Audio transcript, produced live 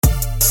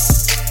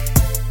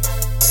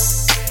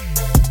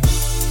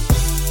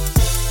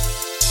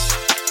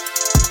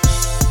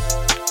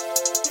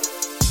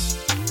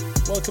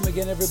Welcome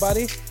again,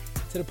 everybody,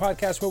 to the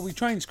podcast where we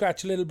try and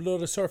scratch a little below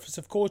the surface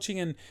of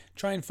coaching and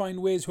try and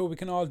find ways where we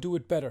can all do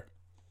it better.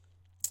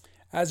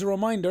 As a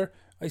reminder,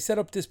 I set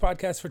up this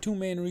podcast for two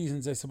main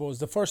reasons, I suppose.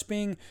 The first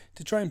being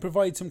to try and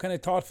provide some kind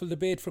of thoughtful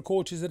debate for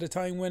coaches at a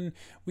time when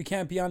we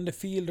can't be on the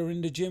field or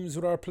in the gyms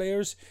with our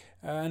players.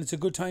 And it's a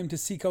good time to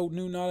seek out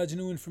new knowledge,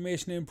 new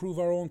information to improve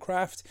our own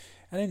craft.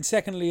 And then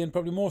secondly, and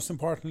probably most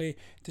importantly,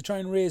 to try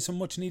and raise some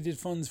much needed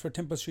funds for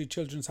Temple Street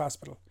Children's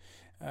Hospital.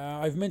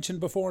 I've mentioned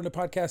before in the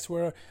podcast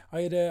where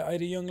I had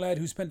a young lad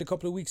who spent a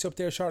couple of weeks up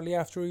there shortly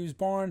after he was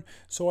born.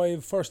 So I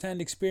have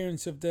first-hand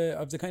experience of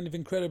the kind of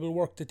incredible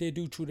work that they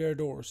do through their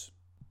doors.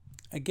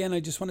 Again, I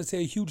just want to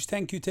say a huge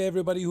thank you to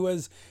everybody who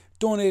has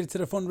donated to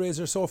the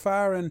fundraiser so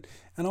far, and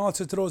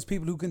also to those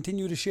people who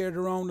continue to share it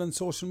around on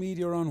social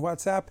media or on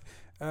WhatsApp.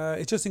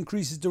 It just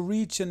increases the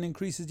reach and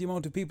increases the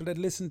amount of people that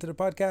listen to the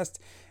podcast,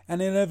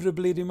 and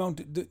inevitably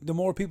the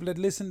more people that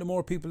listen, the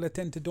more people that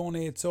tend to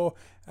donate. So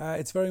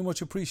it's very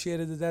much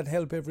appreciated that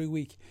help every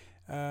week.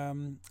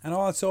 And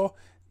also,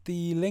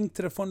 the link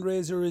to the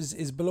fundraiser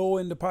is below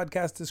in the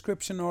podcast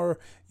description, or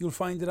you'll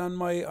find it on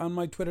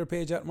my Twitter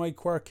page at Mike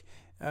Quirk.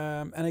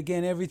 And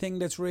again, everything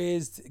that's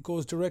raised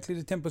goes directly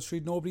to Temple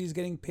Street. Nobody's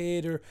getting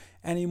paid or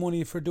any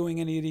money for doing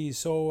any of these.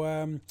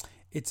 So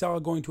it's all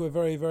going to a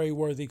very, very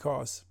worthy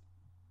cause.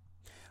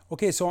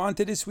 Okay, so on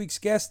to this week's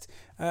guest.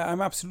 I'm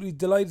absolutely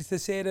delighted to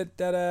say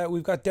that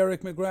we've got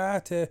Derek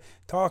McGrath to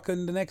talk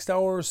in the next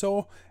hour or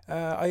so.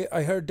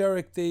 I heard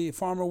Derek, the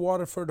former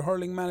Waterford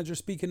hurling manager,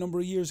 speak a number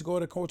of years ago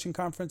at a coaching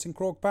conference in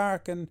Croke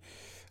Park, and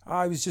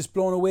I was just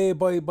blown away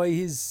by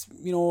his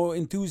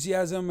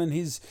enthusiasm and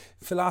his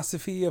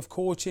philosophy of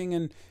coaching,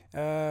 and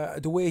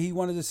the way he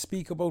wanted to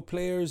speak about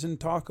players and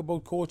talk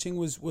about coaching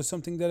was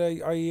something that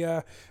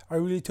I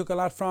really took a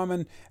lot from,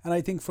 and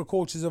I think for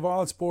coaches of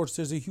all sports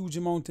there's a huge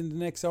amount in the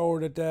next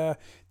hour that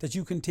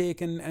you can take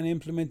and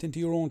implement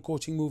into your own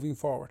coaching moving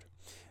forward.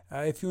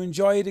 If you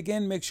enjoy it,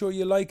 again, make sure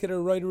you like it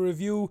or write a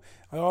review.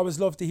 I always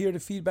love to hear the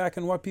feedback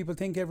and what people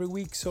think every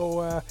week,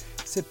 so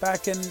sit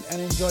back and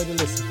enjoy the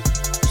listen.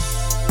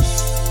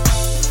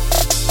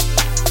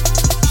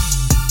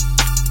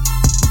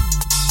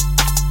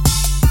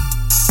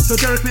 So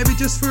Derek, maybe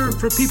just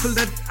for people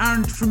that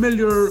aren't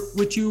familiar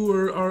with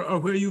you or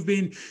where you've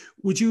been,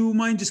 would you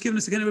mind just giving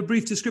us a kind of a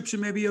brief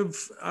description maybe of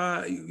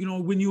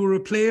when you were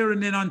a player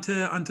and then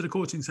onto the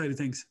coaching side of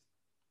things?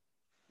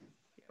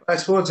 I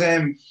suppose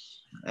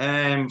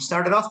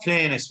started off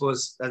playing, I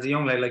suppose, as a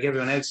young lad like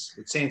everyone else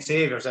with St.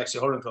 Saviour's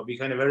actually hurling club. We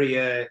kind of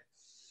very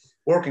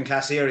working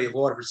class area of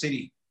Waterford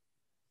City.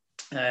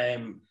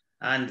 And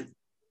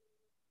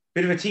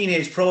bit of a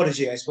teenage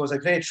prodigy, I suppose. I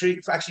played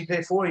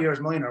 4 years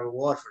minor with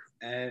Waterford.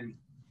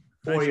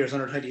 4 years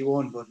under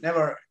 21, but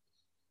never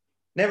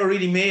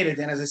really made it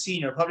then as a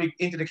senior. Probably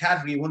into the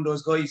category, one of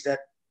those guys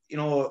that,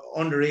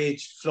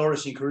 underage,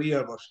 flourishing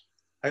career, but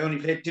I only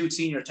played 2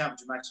 senior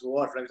championship matches with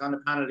Waterford. I was on the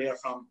panel there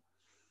from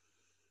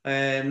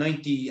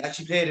 90.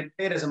 Actually played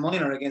as a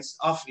minor against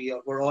Offaly,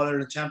 we're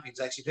All-Ireland champions.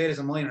 I actually played as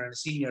a minor in a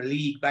senior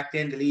league. Back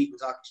then the league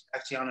was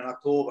actually on in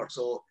October,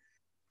 so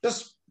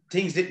just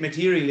things didn't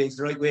materialise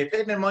the right way.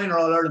 Played in a minor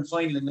All-Ireland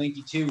final in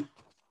 92.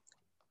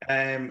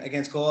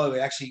 Against Galway,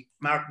 actually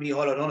marked me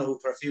Hull O'Donoghue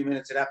for a few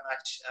minutes of that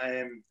match.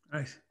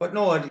 Right. But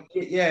no,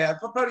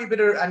 probably a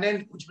bit of, and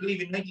then would you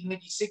believe in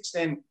 1996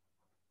 in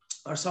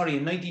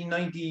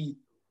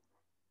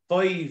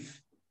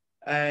 1995,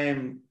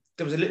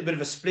 there was a little bit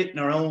of a split in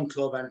our own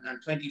club, and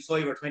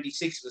 25 or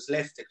 26 was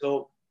left the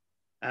club.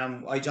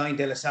 I joined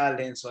De La Salle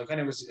then, so I've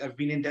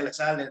been in De La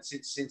Salle then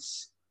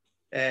since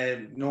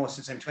I'm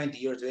 20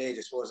 years of age,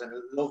 I suppose, and I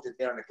loved it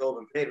there in the club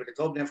and played with the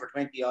club then for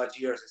 20 odd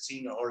years at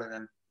senior hurling,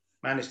 and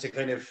managed to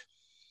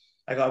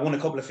I won a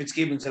couple of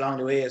Fitzgibbons along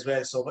the way as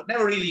well. So, but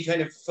never really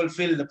kind of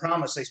fulfilled the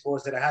promise, I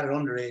suppose, that I had at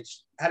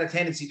underage. I had a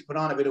tendency to put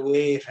on a bit of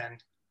weight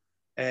and,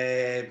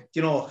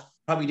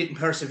 probably didn't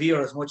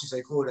persevere as much as I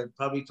could, and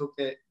probably took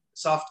the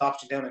soft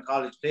option down in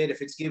college, played a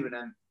Fitzgibbon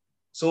and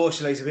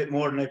socialise a bit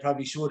more than I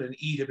probably should, and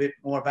eat a bit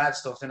more bad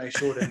stuff than I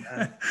should, and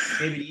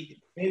maybe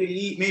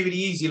the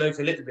easy life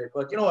a little bit.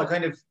 But, I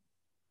kind of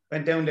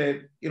went down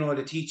the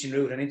teaching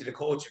route and into the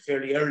coaching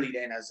fairly early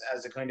then as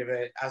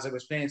I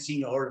was playing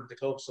senior hurling with the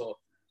club. So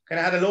kind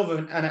of had a love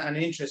and an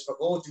interest for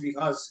coaching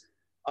because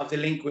of the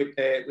link with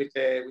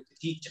the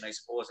teaching, I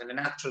suppose, and the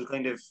natural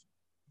kind of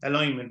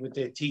alignment with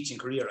the teaching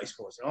career, I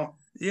suppose.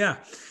 Yeah,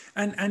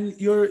 and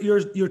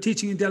you're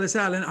teaching in De La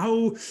Salle, and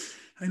how,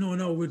 I know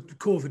now with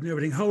COVID and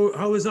everything,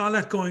 how is all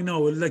that going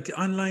now? Like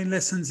online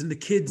lessons and the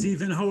kids,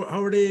 even how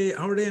are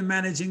they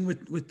managing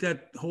with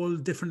that whole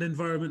different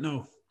environment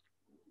now?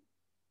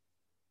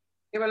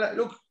 Yeah, well,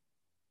 look,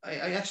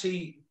 I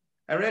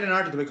read an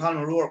article by Colin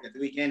O'Rourke at the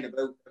weekend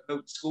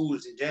about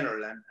schools in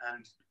general, and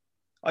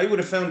I would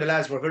have found the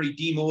lads were very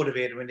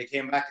demotivated when they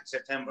came back in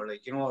September,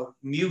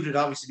 muted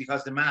obviously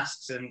because of the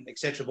masks and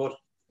etc. But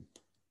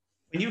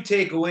when you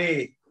take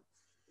away,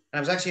 and I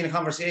was actually in a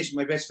conversation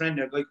with my best friend,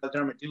 a guy called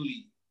Dermot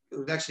Dooley,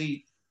 who was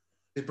actually,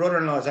 his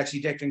brother-in-law is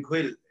actually Declan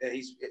Quill.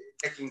 He's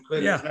Declan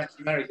Quill, he's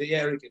actually married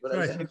to Ricky. But I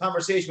was in a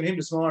conversation with him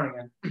this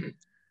morning, and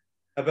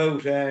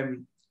about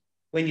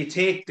when you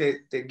take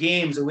the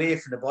games away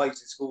from the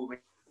boys at school, when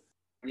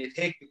you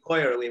take the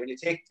choir away, when you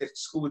take the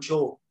school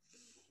show,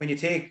 when you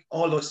take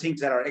all those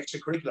things that are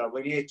extracurricular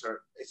by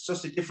nature, it's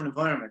just a different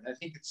environment. I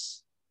think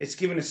it's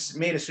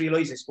made us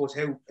realise, I suppose,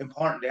 how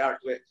important they are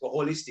to a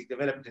holistic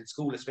development in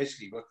school,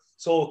 especially. But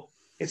so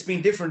it's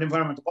been different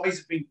environment. The boys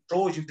have been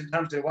trojans in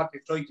terms of what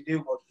they've tried to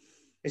do, but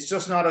it's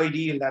just not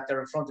ideal that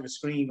they're in front of a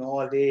screen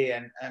all day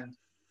and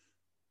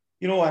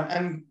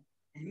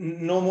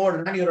no more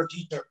than any other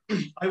teacher.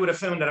 I would have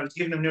found that I was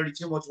giving them nearly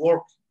too much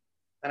work,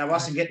 and I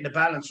wasn't getting the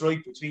balance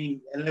right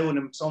between allowing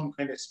them some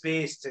kind of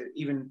space to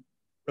even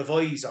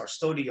revise or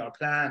study or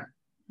plan.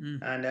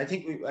 And I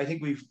think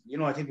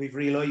we've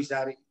realised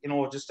that,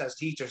 just as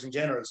teachers in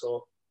general.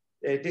 So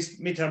this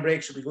midterm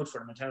break should be good for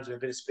them in terms of a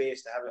bit of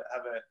space to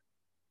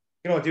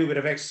have do a bit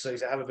of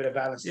exercise, to have a bit of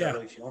balance in their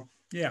life.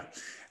 Yeah,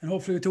 and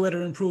hopefully with the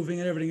weather improving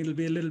and everything, it'll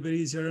be a little bit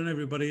easier on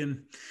everybody.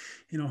 And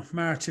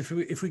March, if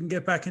we can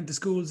get back into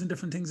schools and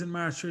different things in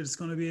March, it's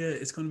going to be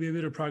a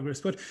bit of progress.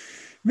 But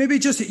maybe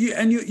just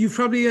you've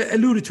probably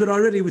alluded to it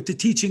already with the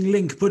teaching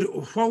link. But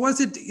what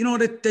was it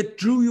that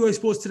drew you, I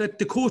suppose, to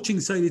the coaching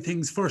side of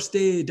things first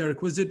day,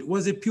 Derek? Was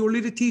it purely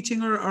the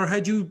teaching, or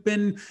had you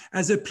been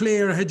as a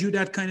player? Had you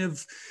that kind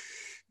of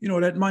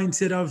that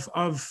mindset of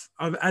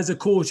as a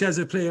coach, as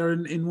a player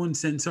in one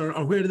sense,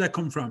 or where did that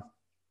come from?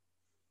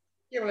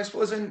 Yeah, well, I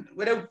suppose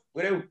without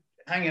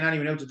hanging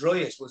anyone out to dry,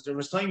 I suppose there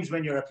was times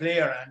when you're a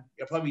player and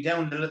you're probably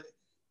down the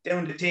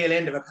tail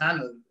end of a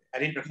panel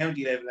at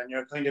inter-county level, and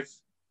you're kind of,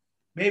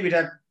 maybe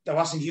that there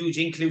wasn't huge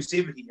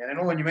inclusivity. And I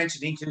know when you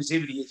mentioned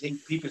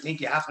inclusivity, people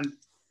think you haven't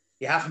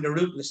the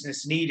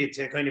ruthlessness needed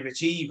to kind of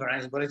achieve or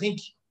anything. But I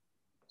think,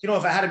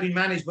 if I had been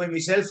managed by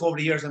myself over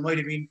the years, I might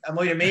have made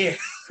it.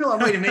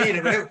 I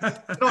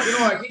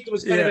think there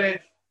was there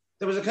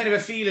was a kind of a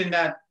feeling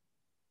that,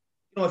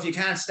 if you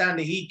can't stand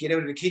the heat, get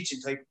out of the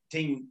kitchen type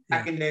thing.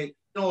 Back in the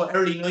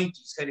early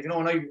 90s, kind of,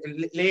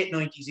 late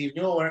 90s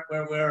even,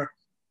 where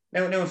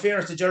now in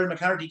fairness to Gerald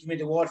McCarthy, came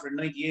into Waterford in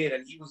 98,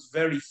 and he was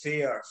very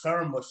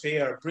firm but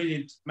fair,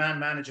 brilliant man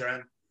manager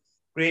and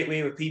great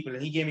way with people,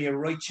 and he gave me a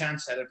right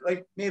chance at it.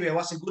 Like, maybe I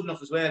wasn't good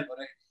enough as well, but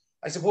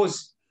I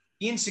suppose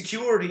the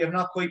insecurity of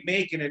not quite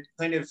making it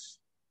kind of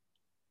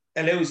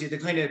allows you to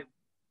kind of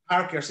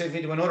park yourself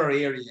into another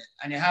area,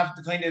 and you have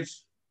the kind of,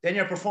 then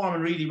you're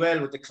performing really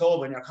well with the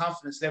club and your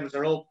confidence levels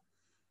are up.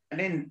 And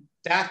then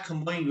that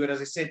combined with,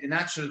 as I said, the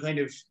natural kind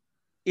of,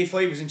 if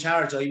I was in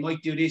charge, I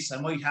might do this,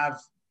 I might have,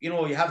 you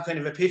have kind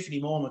of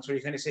epiphany moments where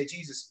you kind of say,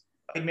 Jesus,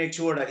 I'd make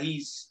sure that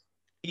he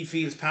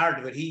feels part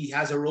of it. He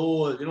has a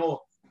role,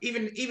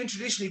 even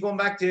traditionally going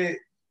back to,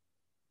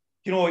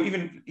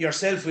 even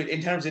yourself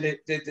in terms of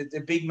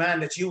the big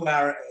man that you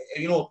are,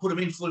 put him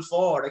in full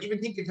forward. I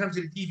even think in terms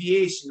of the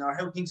deviation or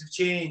how things have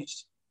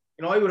changed.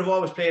 I would have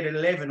always played at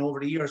 11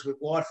 over the years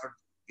with Waterford,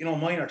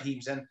 minor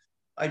teams, and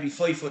I'd be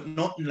 5 foot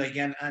nothing like,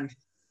 and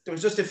there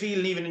was just a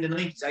feeling even in the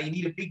 90s, you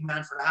need a big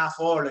man for the half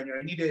forward line,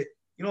 you need a,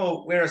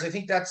 whereas I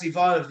think that's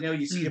evolved.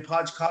 You see the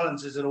Podge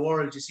Collinses of the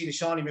world, you see the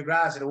Shawnee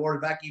McGraths of the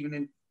world back even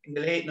in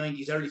the late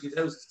 90s, early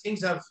 2000s.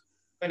 Things have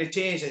kind of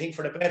changed, I think,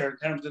 for the better in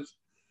terms of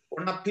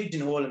we're not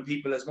pigeonholing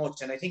people as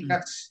much, and I think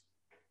that's,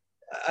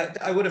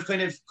 I would have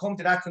kind of come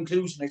to that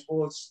conclusion, I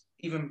suppose,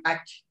 even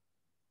back,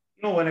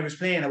 when I was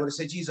playing, I would have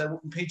said, geez, I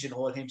wouldn't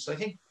pigeonhole him. So I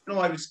think,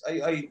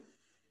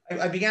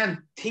 I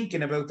began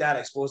thinking about that,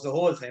 I suppose, the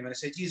whole time. And I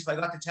said, geez, if I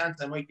got the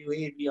chance, I might do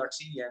A, B, or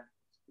C. And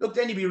look,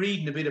 then you'd be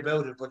reading a bit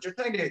about it, but you're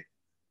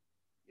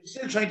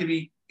still trying to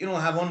be,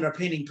 have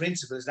underpinning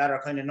principles that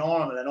are kind of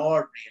normal and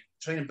ordinary, and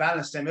trying to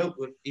balance them out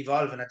with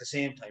evolving at the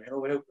same time,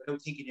 without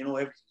thinking,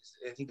 everything.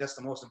 I think that's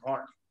the most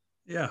important.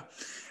 Yeah.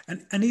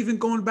 And even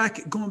going back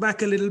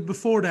a little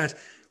before that,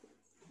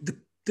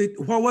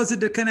 what was it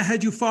that kind of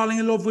had you falling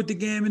in love with the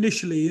game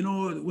initially?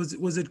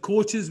 Was it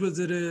coaches? Was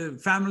it a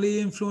family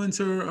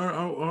influence,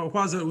 or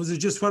was it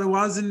just what it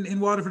was in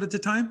Waterford at the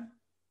time?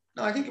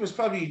 No, I think it was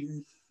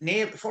probably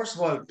first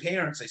of all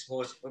parents, I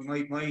suppose.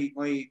 My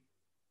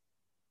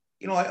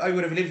I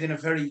would have lived in a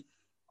very,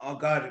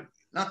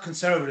 not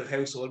conservative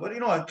household, but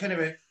kind of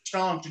a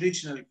strong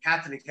traditional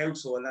Catholic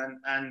household,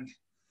 and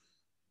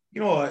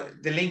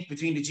the link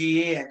between the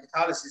GA and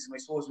Catholicism, I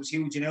suppose, was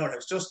huge in our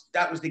house. Just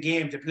that was the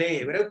game to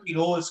play without being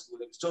old school.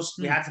 It was just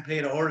we had to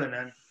play the hurling,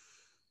 and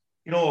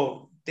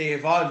they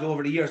evolved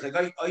over the years. Like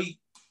I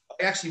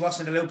actually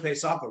wasn't allowed to play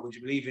soccer. Would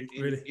you believe?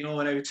 Really?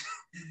 When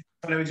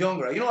I was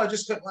younger, I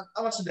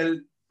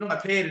wasn't. I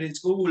played it in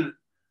school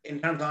in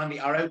terms of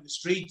or out in the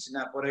streets and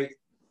that, but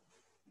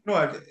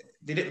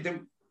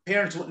the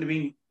parents wouldn't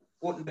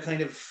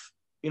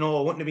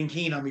have been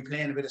keen on me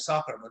playing a bit of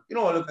soccer.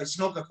 But, look, I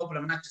snuck a couple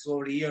of matches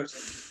over the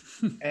years.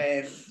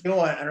 And,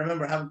 I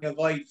remember having to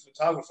avoid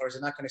photographers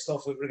and that kind of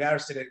stuff with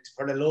regards to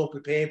for the local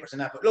papers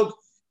and that. But look,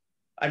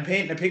 I'm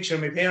painting a picture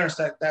of my parents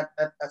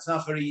that's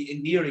not very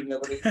endearing.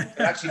 But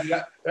they're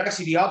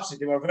actually the opposite.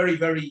 They were very,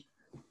 very,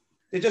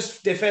 they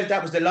felt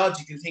that was the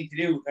logical thing to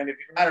do, kind of,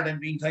 rather than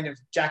being kind of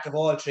jack of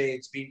all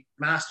trades, being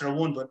master of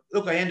one. But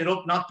look, I ended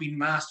up not being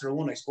master of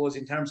one, I suppose,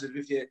 in terms of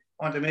if you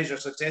want to measure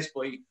success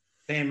by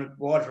playing with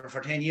Waterford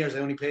for 10 years. I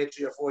only played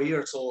 3 or 4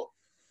 years. So,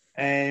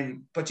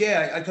 but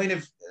yeah, I kind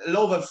of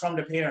love it from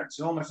the parents.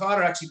 You know, my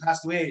father actually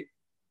passed away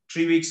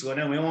 3 weeks ago.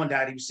 Now, my own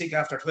dad, he was sick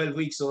after 12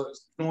 weeks. So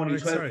it's only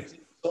 12 weeks.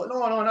 So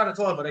no, not at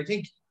all. But I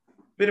think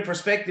a bit of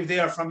perspective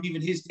there from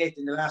even his death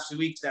in the last few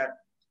weeks, that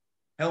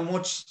how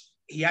much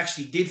he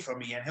actually did for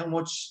me and how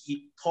much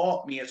he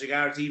taught me as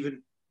regards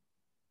even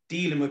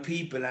dealing with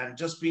people and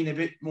just being a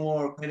bit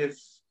more kind of,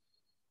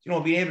 you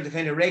know, being able to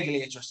kind of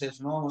regulate yourself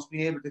and almost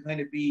being able to kind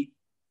of be,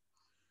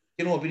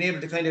 you know, being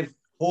able to kind of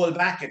hold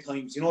back at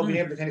times, you know, being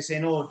able to kind of say,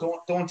 no,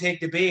 don't take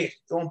the bait,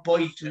 don't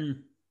bite. I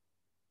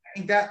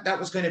think that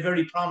was kind of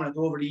very prominent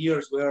over the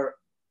years, where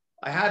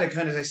I had a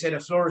kind of, as I said, a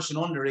flourishing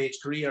underage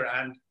career,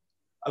 and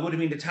I would have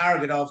been the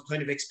target of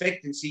kind of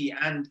expectancy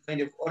and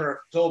kind of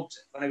other clubs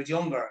when I was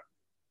younger.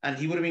 And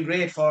he would have been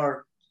great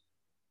for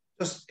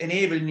just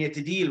enabling you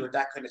to deal with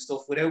that kind of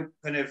stuff without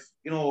kind of,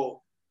 you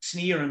know,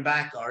 sneering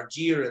back or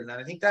jeering. And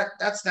I think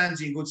that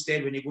stands you in good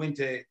stead when you go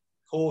into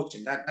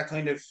coaching, that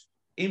kind of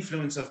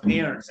influence of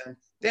parents. And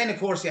then, of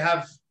course, you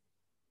have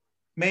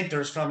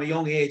mentors from a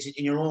young age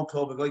in your own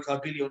club. A guy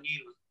called Billy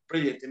O'Neill was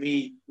brilliant to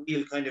me,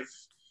 real kind of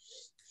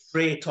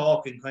straight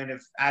talking kind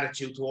of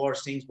attitude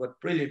towards things, but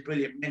brilliant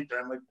mentor.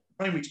 And my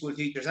primary school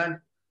teachers. And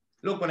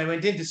look, when I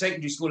went into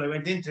secondary school, I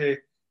went into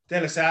De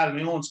La Salle,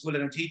 my own school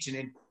that I'm teaching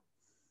in,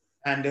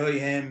 and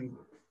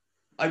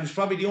I was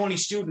probably the only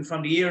student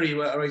from the area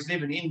where I was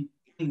living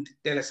in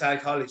De La Salle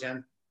College,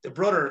 and the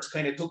brothers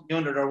kind of took me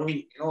under their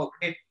wing. You know,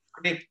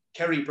 great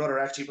Kerry brother,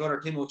 actually,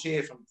 brother Tim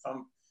O'Shea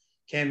from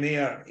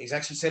Kenmare. He's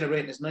actually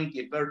celebrating his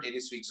 90th birthday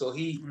this week, so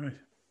he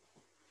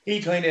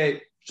kind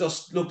of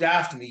just looked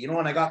after me, you know.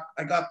 And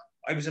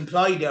I was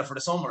employed there for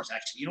the summers,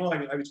 actually. You know,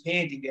 I was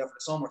painting there for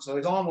the summer, so I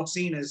was almost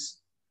seen as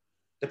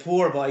the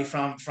poor boy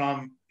from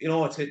you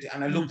know,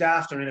 and I looked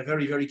after in a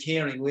very, very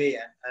caring way.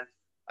 And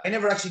I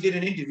never actually did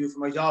an interview for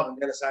my job in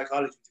De La Salle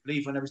College. I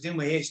believe when I was doing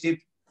my HDIP,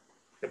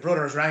 the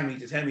brothers rang me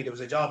to tell me there was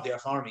a job there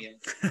for me.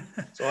 And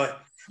so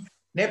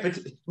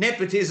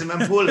nepotism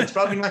and pull, it's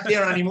probably not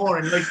there anymore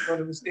in life, but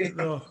it was there.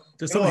 No,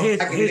 there's some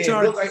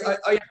HR. Look,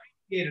 I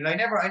appreciate it. I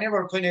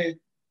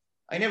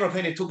never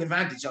kind of took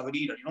advantage of it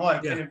either. You know,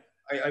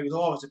 I was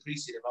always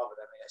appreciative of it,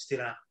 and I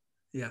still am.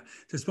 Yeah,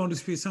 there's bound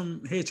to be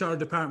some HR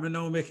department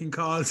now making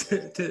calls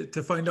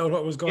to find out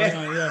what was going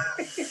on.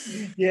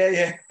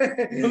 Yeah.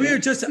 But we were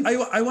just,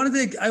 I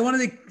wanted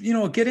to, you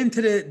know, get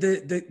into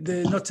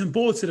the nuts and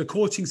bolts of the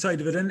coaching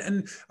side of it.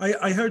 And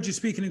I heard you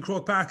speaking in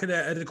Croke Park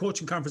at a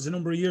coaching conference a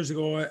number of years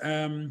ago.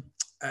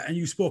 And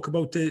you spoke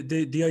about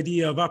the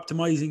idea of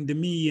optimizing the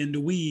me and the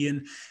we,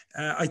 and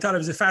I thought it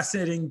was a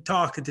fascinating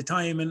talk at the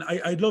time, and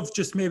I'd love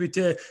just maybe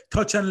to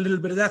touch on a little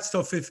bit of that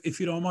stuff if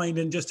you don't mind,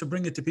 and just to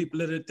bring it to people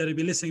that'll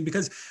be listening,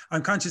 because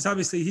I'm conscious,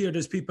 obviously, here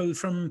there's people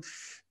from,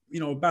 you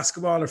know,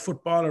 basketball or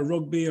football or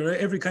rugby or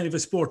every kind of a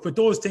sport, but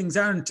those things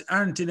aren't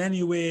in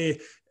any way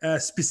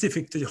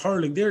specific to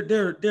hurling.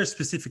 They're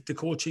specific to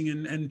coaching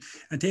and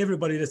to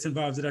everybody that's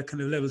involved at that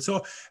kind of level.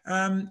 So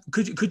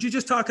could you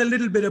just talk a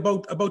little bit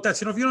about that?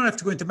 You know, if you don't have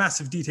to go into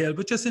massive detail,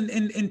 but just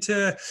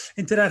into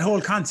that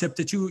whole concept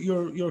that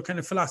your kind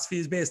of philosophy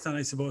is based on,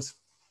 I suppose.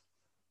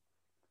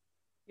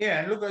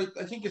 Yeah, and look,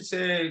 I think it's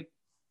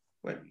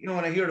when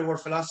I hear the word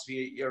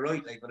philosophy, you're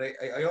right, like, but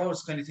I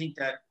always kind of think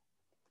that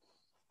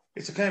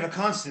it's a kind of a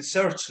constant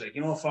search, like,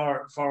 you know,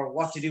 for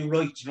what to do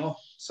right, you know.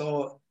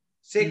 So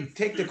take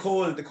the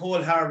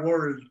cold hard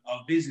world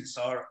of business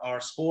or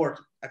sport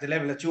at the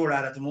level that you're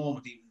at the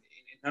moment, even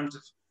in terms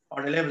of,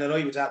 or the level that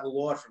I was at with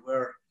Waterford,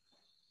 where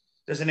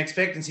there's an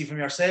expectancy from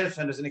yourself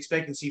and there's an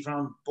expectancy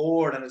from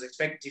board and there's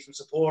expectancy from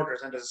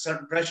supporters and there's a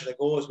certain pressure that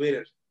goes with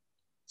it.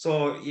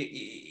 So,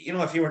 you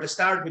know, if you were to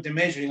start with the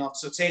measuring of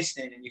success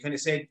then, and you kind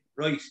of said,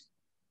 right,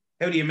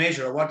 how do you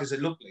measure, or what does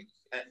it look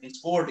like in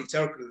sporting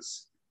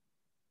circles?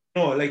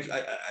 No, like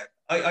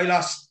I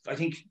lost, I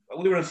think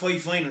we were in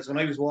 5 finals when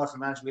I was Waterford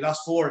manager. We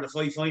lost 4 of the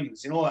 5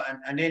 finals, you know,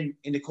 and then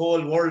in the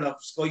cold world of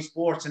Sky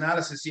Sports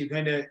analysis, you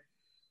kind of,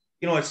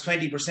 you know, it's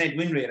 20%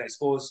 win rate, I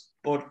suppose.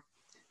 But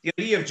the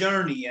idea of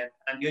journey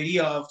and the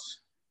idea of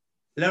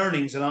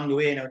learnings along the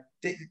way, now,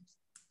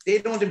 they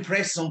don't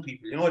impress some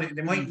people, you know,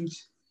 they mightn't.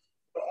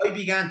 But I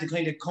began to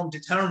kind of come to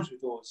terms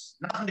with those,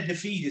 not in a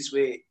defeatist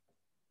way.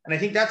 And I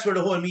think that's where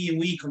the whole me and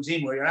we comes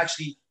in, where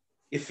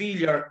you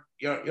feel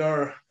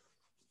you're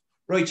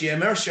right, you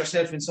immerse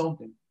yourself in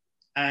something,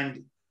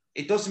 and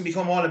it doesn't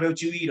become all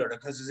about you either,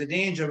 because there's a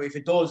danger if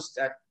it does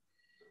that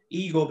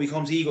ego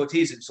becomes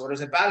egotism. So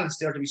there's a balance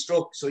there to be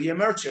struck. So you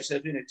immerse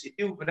yourself in it. You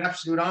do it with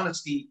absolute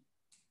honesty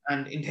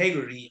and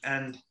integrity,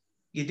 and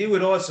you do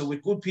it also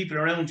with good people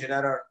around you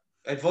that are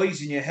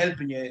advising you,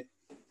 helping you,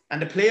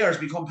 and the players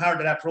become part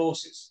of that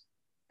process.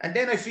 And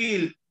then I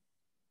feel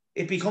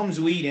it becomes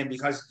we then,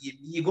 because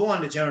you go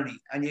on the journey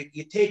and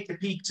you take the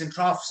peaks and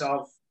troughs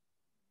of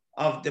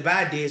the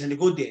bad days and the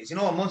good days. You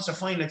know, a Munster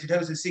final in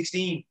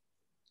 2016, you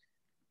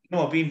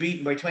know, being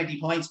beaten by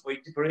 20 points by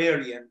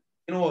Tipperary, and,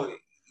 you know,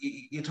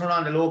 you turn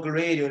on the local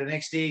radio the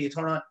next day, you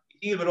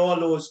deal with all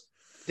those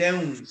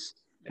downs,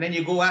 and then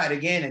you go at it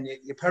again and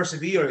you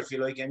persevere, if you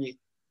like, and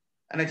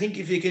I think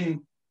if you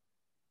can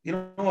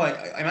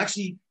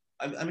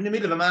I'm in the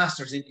middle of a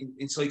master's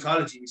in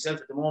psychology myself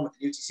at the moment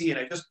at UTC,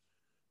 and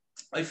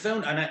I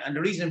found, and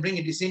the reason I'm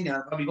bringing this in now,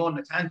 I'm probably going on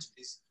a tangent,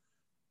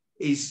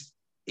 is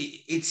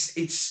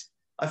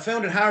I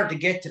found it hard to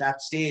get to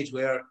that stage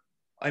where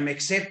I'm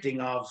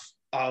accepting of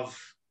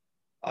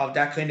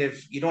that kind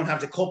of, you don't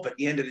have the cup at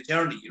the end of the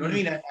journey, you know what I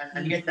mean,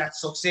 and get that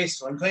success.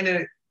 So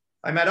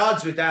I'm at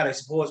odds with that, I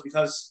suppose,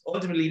 because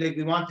ultimately, like,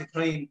 we want to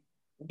try and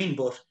win,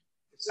 but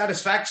the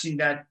satisfaction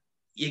that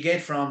you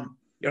get from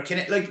your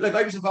connect, like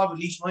I was involved with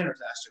Leach Miners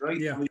last year, right?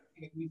 Yeah.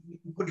 We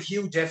put a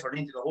huge effort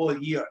into the whole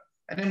year,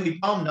 and then we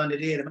bombed on the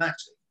day of the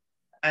match,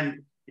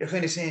 and you're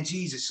kind of saying,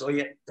 Jesus. So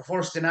the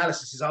first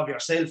analysis is of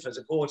yourself as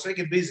a coach. It's like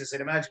in business,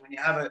 I'd imagine, when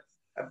you have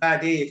a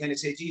bad day, you kind of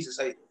say, Jesus,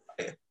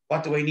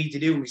 what do I need to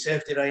do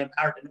myself? Did I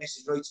impart the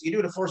message right? So you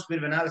do the first bit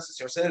of analysis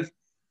yourself.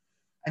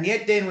 And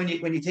yet then when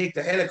you take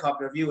the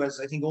helicopter view,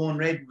 as I think Owen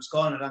Redden was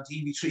calling it on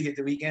TV3 at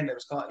the weekend,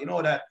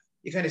 that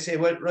you kind of say,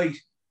 well, right,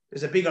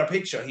 there's a bigger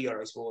picture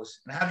here, I suppose.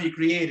 And have you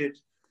created,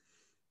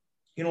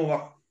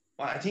 what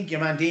I think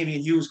your man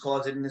Damien Hughes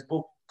calls it in his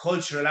book,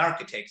 cultural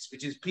architects,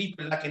 which is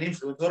people that can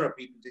influence other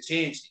people to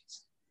change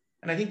things.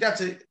 And I think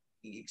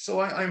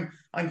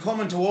I'm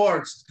coming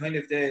towards kind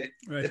of the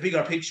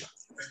bigger picture.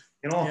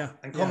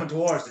 I'm coming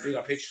towards the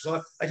bigger picture.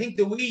 So I think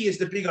the we is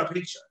the bigger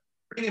picture,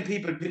 bringing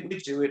people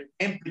with you with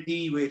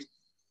empathy,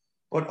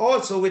 but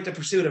also with the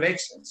pursuit of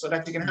excellence, so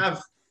that you can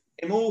have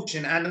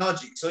emotion and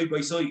logic side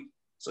by side.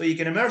 So you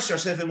can immerse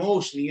yourself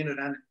emotionally in it,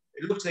 and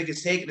it looks like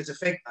it's taking its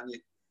effect on you.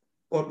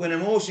 But when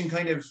emotion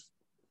kind of,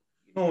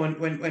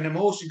 when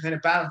emotion kind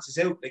of balances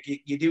out, like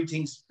you do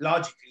things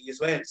logically as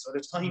well. So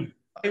there's time.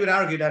 I would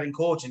argue that in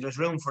coaching, there's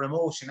room for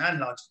emotion and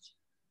logic,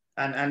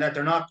 and that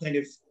they're not kind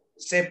of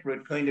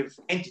separate kind of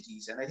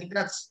entities. And I think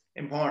that's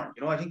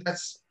important. I think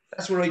that's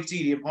where I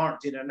see the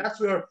importance in it. And that's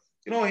where,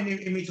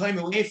 in my time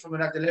away from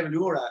it at the level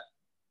you're at,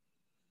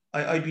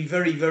 I'd be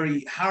very,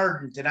 very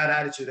hardened to that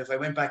attitude if I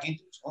went back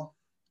into it.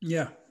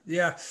 Yeah.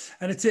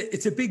 And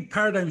it's a big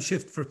paradigm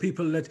shift for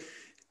people that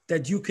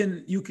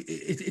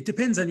it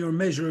depends on your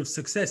measure of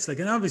success. Like,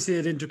 and obviously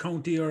at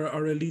intercounty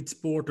or elite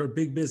sport or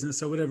big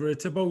business or whatever,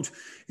 it's about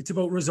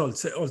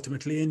results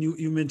ultimately. And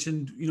you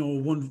mentioned,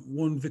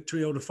 one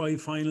victory out of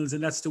 5 finals,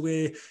 and that's the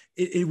way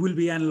it will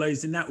be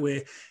analyzed in that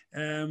way.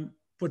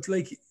 But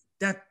like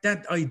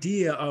that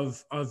idea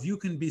of you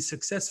can be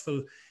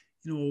successful,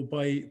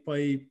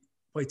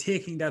 by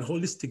taking that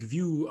holistic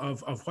view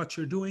of what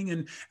you're doing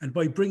and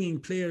by bringing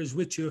players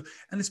with you.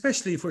 And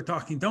especially if we're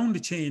talking down the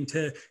chain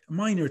to a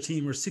minor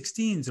team or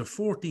 16s or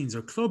 14s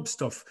or club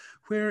stuff,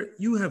 where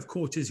you have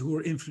coaches who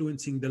are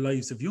influencing the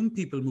lives of young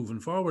people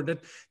moving forward,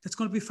 that's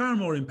going to be far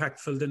more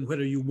impactful than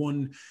whether you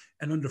won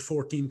an under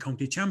 14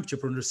 county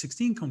championship or under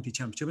 16 county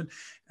championship.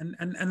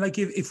 And like,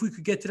 if we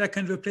could get to that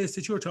kind of a place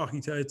that you're talking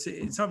to,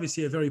 it's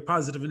obviously a very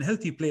positive and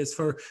healthy place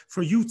for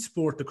youth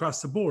sport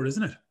across the board,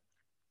 isn't it?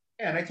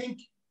 Yeah, and I think,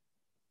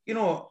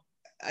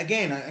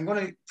 again, I'm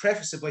going to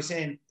preface it by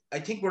saying, I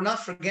think we're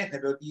not forgetting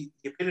about the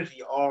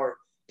ability or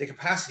the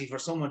capacity for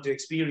someone to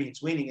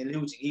experience winning and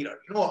losing either,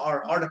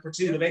 or the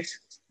pursuit of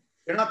excellence.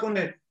 You're not going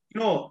to,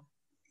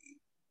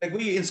 like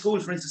we in school,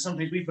 for instance,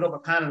 sometimes we put up a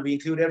panel, we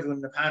include everyone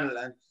in the panel,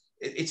 and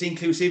it's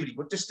inclusivity,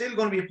 but there's still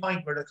going to be a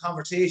point where the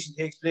conversation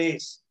takes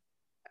place.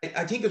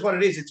 I think it's what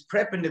it is. It's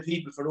prepping the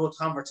people for those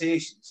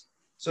conversations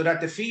so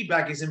that the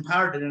feedback is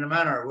imparted in a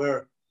manner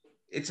where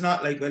it's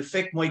not like, well,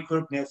 feck Mike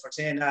Quirk now for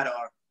saying that,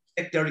 or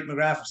Derek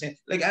McGrath for saying,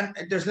 like, and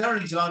there's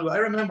learnings along the way. I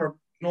remember,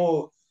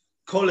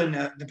 Cullen,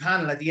 the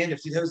panel at the end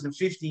of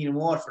 2015 in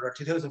Waterford, or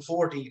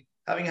 2014,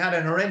 having had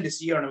an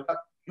horrendous year, and I've got,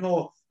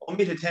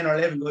 omitted 10 or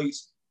 11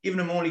 guys, giving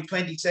them only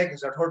 20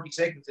 seconds or 30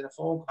 seconds in a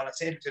phone call and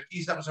saying,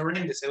 geez, that was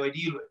horrendous how I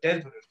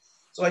dealt with it.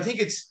 So I think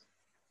it's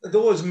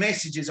those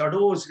messages or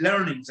those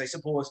learnings, I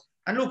suppose.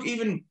 And look,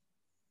 even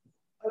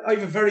I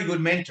have a very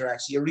good mentor,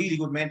 actually, a really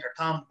good mentor.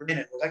 Tom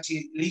Brennan was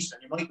actually a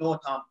Leachman. You might know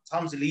Tom.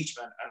 Tom's a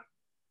Leachman, and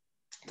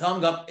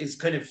Tom is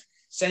kind of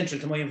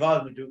central to my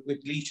involvement with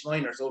Leach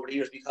Miners over the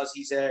years, because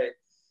he's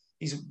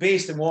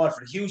based in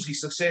Waterford, hugely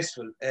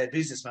successful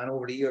businessman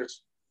over the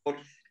years, but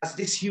has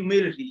this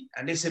humility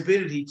and this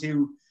ability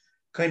to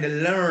kind of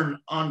learn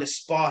on the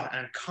spot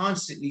and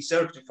constantly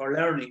searching for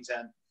learnings,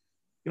 and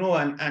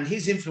and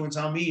his influence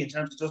on me in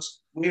terms of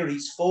just where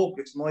he's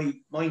focused my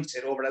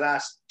mindset over the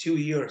last 2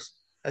 years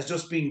has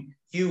just been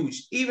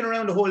huge, even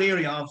around the whole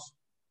area of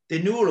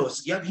the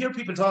neuros. You hear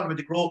people talking about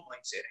the growth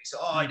mindset. He said,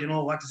 I don't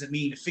know, what does it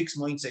mean, the fixed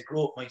mindset,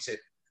 growth mindset?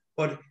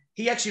 But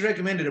he actually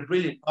recommended a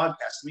brilliant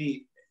podcast to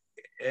me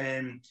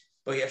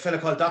by a fellow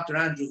called Dr.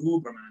 Andrew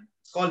Huberman.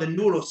 It's called The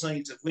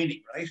Neuroscience of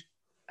Winning, right?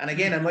 And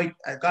again,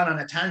 I've gone on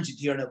a tangent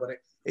here now, but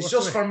it's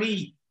just for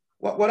me,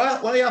 what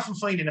I often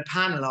find in a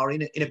panel or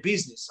in a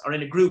business or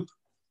in a group,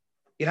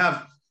 you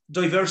have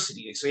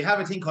diversity. So you have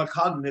a thing called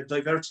cognitive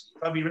diversity.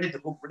 You probably read the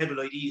book Rebel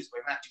Ideas by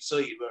Matthew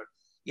Syed, where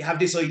you have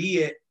this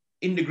idea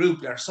in the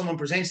group there, someone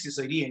presents this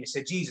idea and you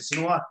say, Jesus,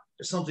 you know what?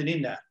 There's something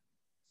in that.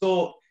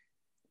 So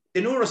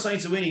the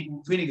neuroscience of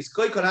winning is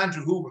a guy called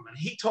Andrew Huberman.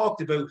 He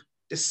talked about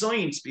the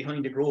science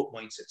behind the growth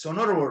mindset. So in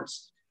other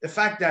words, the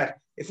fact that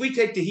if we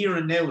take the here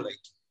and now, like,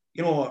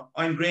 you know,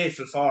 I'm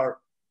grateful for,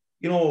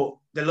 you know,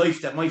 the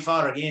life that my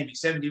father gave me,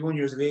 71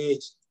 years of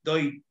age,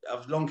 died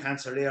of lung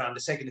cancer there on the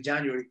 2nd of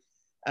January.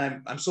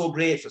 And I'm so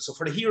grateful. So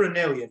for the here and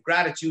now, you have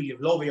gratitude, you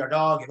have love of your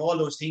dog, you have all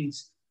those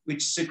things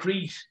which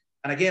secrete.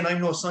 And again,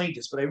 I'm no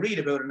scientist, but I read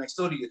about it and I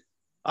study it,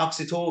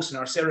 oxytocin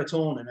or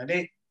serotonin. And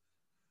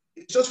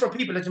it's just for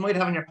people that you might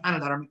have on your panel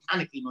that are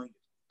mechanically minded.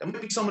 There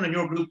might be someone in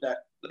your group that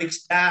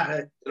likes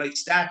data, they like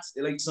stats,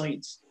 they like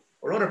science.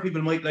 Or other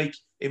people might like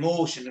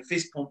emotion and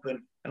fist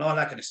pumping and all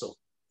that kind of stuff.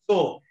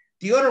 So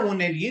the other one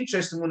then, the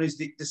interesting one, is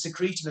the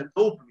secretion of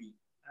dopamine.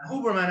 And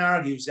Huberman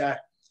argues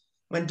that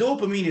when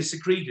dopamine is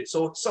secreted,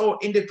 so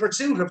in the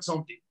pursuit of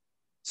something,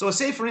 so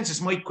say for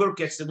instance, Mike Quirk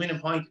gets the winning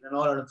point in an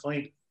All-Ireland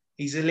final.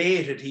 He's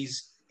elated.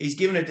 He's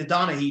giving it to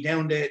Donaghy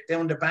down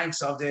the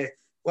banks of the,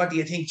 what do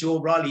you think, Joe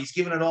Brawley? He's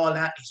giving it all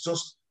that. He's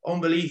just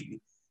unbelievable.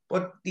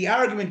 But the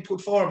argument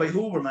put forward by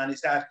Huberman is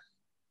that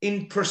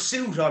in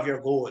pursuit of your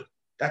goal,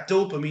 that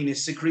dopamine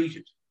is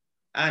secreted.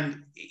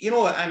 And, you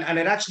know, and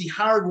it actually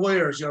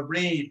hardwires your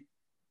brain,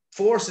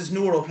 forces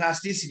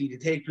neuroplasticity to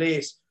take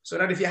place, so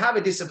that if you have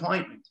a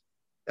disappointment,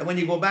 that when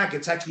you go back,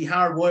 it's actually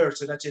hardwired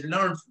so that you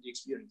learn from the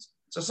experience.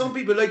 So some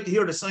people like to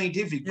hear the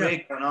scientific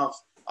breakdown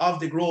of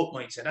the growth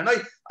mindset. And I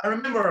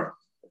remember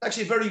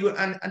actually very good.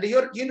 And the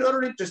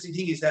other interesting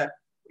thing is that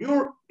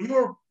you're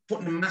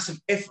putting a massive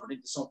effort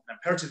into something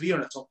and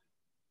persevering at something.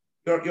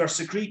 You're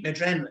secreting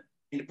adrenaline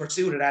in the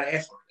pursuit of that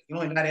effort, you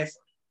know, in that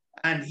effort.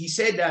 And he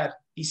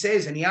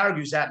says, and he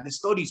argues that, and the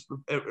studies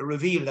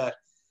reveal that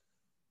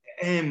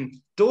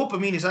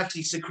dopamine is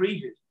actually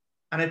secreted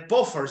and it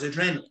buffers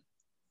adrenaline.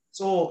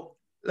 So,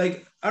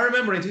 like, I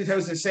remember in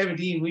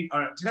 2017, we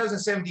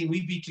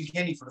beat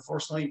Kilkenny for the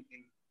first time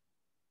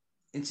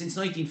since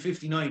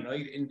 1959,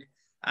 right?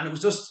 And it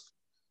was just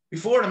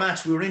before the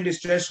match, we were in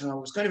this dressing room.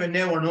 It was kind of a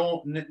never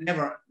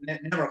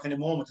kind of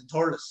moment in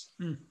Thurles.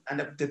 And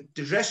the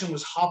dressing room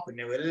was hopping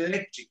now,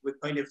 electric with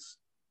kind of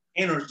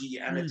energy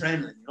and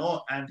adrenaline, you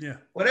know. And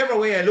whatever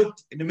way I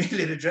looked in the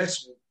middle of the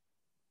dressing room,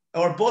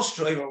 our bus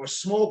driver was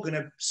smoking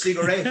a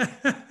cigarette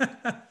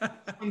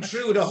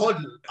through the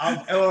huddle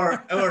of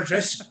our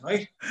dressing room,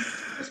 right?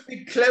 This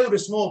big cloud of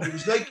smoke. It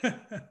was like,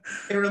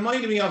 it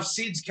reminded me of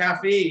Sid's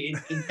Cafe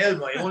in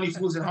Delby, Only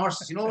Fools and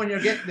Horses. You know, when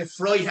you're getting the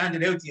fry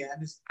handed out to you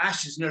and there's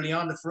ashes nearly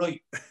on the fry.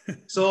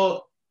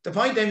 So the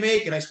point I'm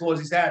making, I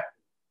suppose, is that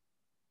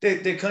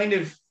the kind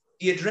of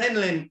the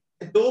adrenaline,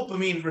 the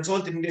dopamine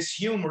resulted in this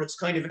humorous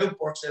kind of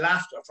outburst of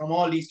laughter from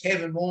all these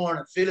Kevin Moore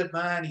and Philip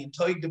Manny and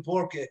Tyg de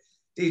Burke.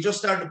 They just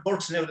started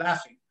bursting out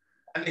laughing.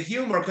 And the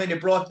humour kind of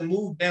brought the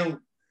mood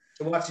down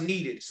to what's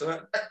needed. So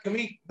that, to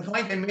me, the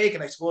point I'm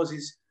making, I suppose,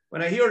 is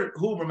when I hear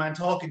Huberman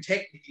talking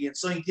technically and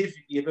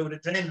scientifically about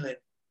adrenaline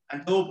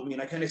and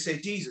dopamine, I kind of say,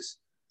 Jesus,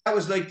 that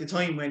was like the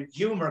time when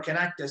humour can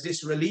act as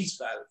this release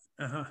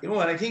valve. You know,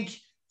 and I think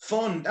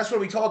fun, that's where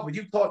we talk about.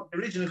 You thought the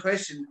original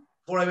question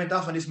before I went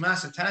off on this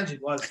massive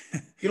tangent was,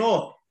 you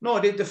know,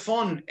 the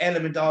fun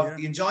element of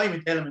the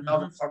enjoyment element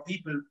of it for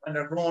people when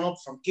they're growing up,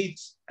 from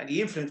kids, and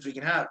the influence we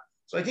can have.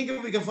 So I think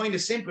if we can find a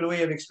simple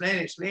way of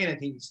explaining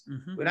things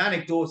with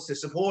anecdotes to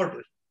support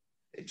it,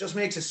 it just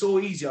makes it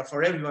so easier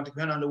for everyone to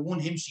come on the one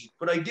hymn sheet.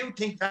 But I do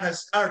think that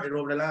has started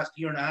over the last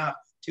year and a half,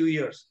 2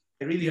 years.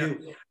 I really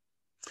do.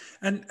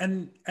 And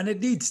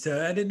it needs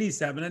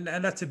to happen.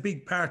 And that's a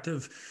big part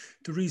of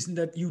the reason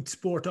that youth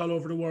sport all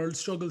over the world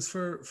struggles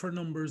for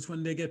numbers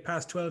when they get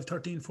past 12,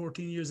 13,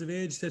 14 years of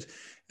age, that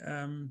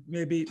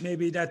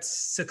maybe that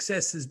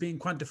success is being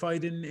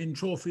quantified in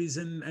trophies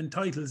and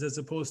titles, as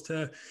opposed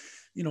to,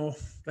 you know,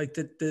 like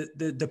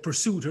the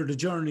pursuit or the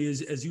journey,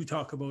 as you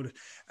talk about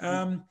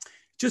it.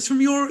 Just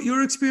from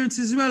your experience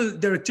as well,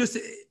 Derek, just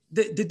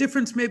the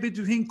difference maybe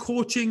between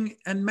coaching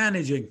and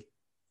managing.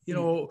 You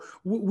know,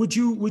 would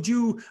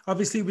you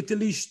obviously with the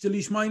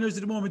Laois Miners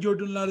at the moment, you're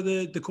doing a lot of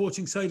the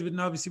coaching side of it, and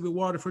obviously with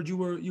Waterford you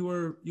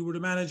were the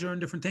manager and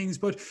different things,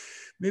 but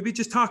maybe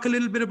just talk a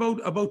little bit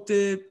about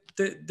the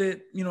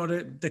you know,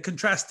 the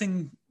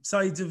contrasting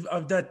sides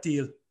of that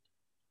deal.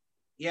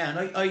 Yeah,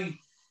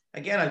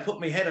 and I put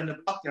my head on the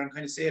block there and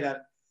kind of say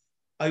that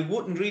I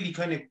wouldn't really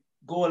kind of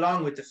go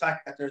along with the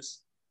fact that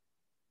there's,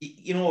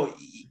 you know,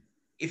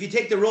 if you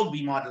take the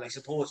rugby model, I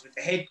suppose, with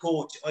the head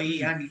coach,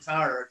 i.e. Andy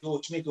Farrer or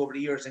Joe Schmidt over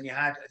the years, and you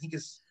had, I think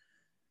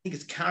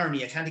it's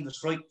Carney, I can't think of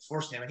his right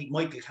first name, I think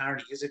Michael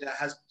Carney,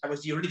 that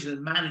was the original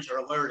manager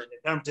of Ireland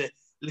in terms of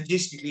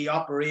logistically,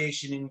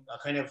 operation, and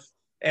kind of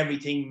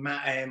everything,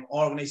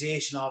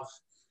 organisation of,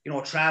 you know,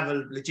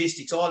 travel,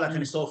 logistics, all that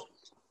kind of stuff.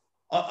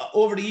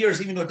 Over the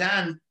years, even though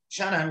Dan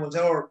Shanahan was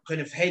our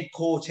kind of head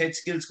coach, head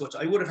skills coach,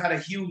 I would have had a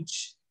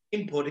huge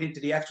input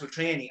into the actual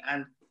training,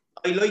 and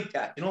I like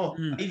that, you know.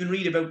 I even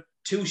read about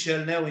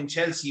Tuchel now in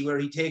Chelsea, where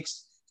he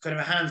takes kind of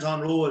a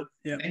hands-on role.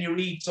 And you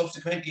read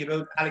subsequently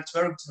about Alex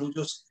Ferguson, who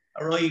just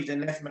arrived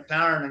and left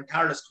McLaren, and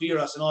Carlos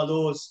Queiroz and all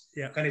those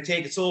kind of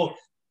take it. So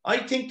I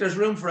think there's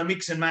room for a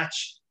mix and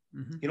match.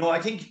 You know,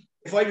 I think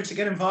if I were to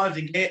get involved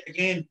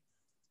again,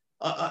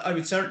 I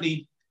would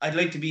certainly, I'd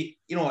like to be,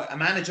 you know, a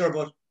manager,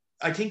 but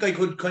I think I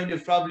could kind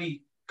of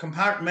probably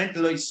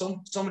compartmentalize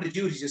some of the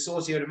duties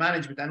associated with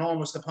management and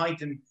almost appoint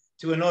them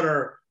to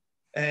another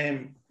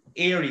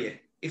area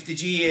if the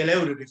GA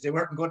allowed it, if they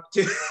weren't going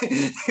to,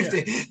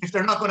 if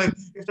they're not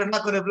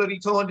going to bloody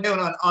tone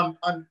down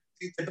on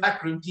the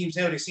backroom teams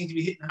now. They seem to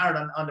be hitting hard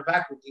on the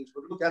backroom teams,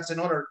 but look, that's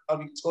another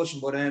probably discussion.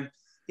 But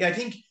I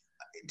think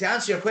to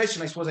answer your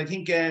question, I suppose I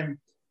think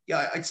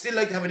I'd still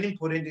like to have an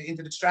input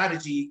into the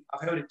strategy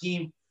of how the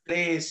team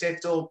plays,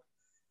 sets up.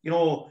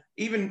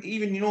 Even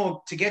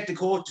to get the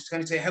coach to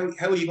kind of say how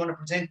are you going to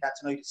present that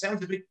tonight? It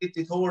sounds a bit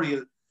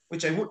dictatorial,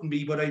 which I wouldn't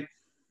be, but I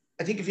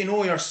think if you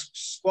know your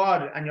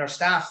squad and your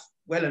staff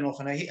well enough,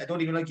 and I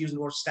don't even like using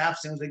the word staff,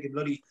 sounds like a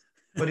bloody,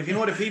 but if you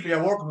know the people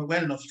you're working with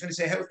well enough, you kind of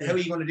say how are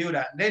you going to do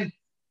that? And then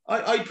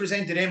I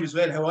present to them as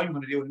well how I'm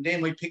going to do it, and they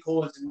might pick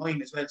holes in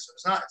mine as well. So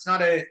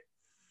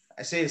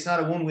it's not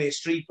a one-way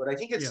street, but I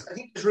think I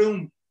think there's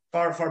room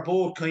for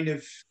both kind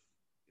of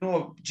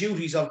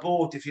duties of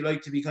both, if you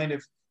like, to be kind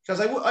of, because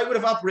I would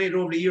have operated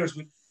over the years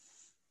with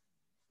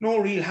no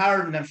real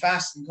hard and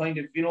fast and kind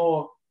of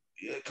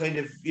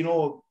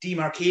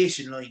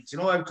demarcation lines.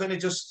 I'm kind of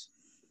just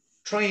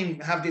try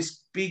and have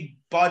this big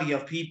body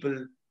of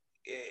people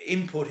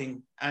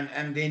inputting,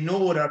 and they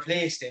know their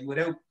place then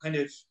without kind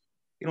of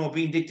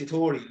being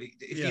dictatorial.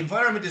 If the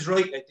environment is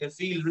right, like, they'll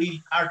feel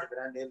really part of it,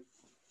 and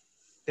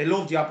they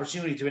love the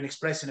opportunity to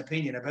express an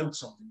opinion about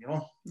something.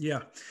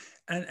 Yeah.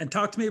 And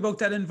talk to me about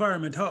that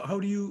environment. How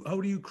do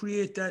you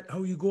create that?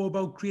 How you go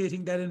about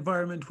creating that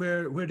environment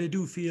where they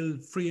do feel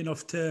free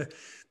enough to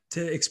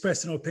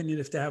express an opinion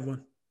if they have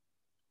one?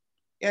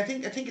 Yeah, I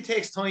think it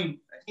takes time.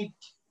 I think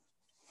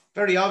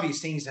very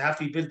obvious things that have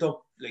to be built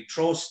up, like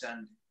trust,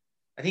 and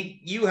I think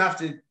you have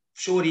to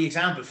show the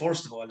example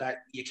first of all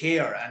that you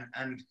care,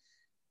 and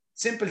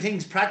simple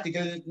things,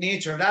 practical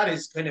nature of that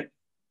is kind of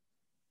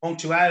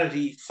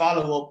punctuality,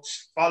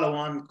 follow-ups,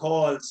 follow-on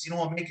calls.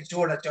 Making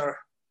sure that you're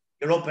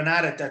up and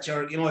at it, that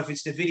you're, if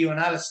it's the video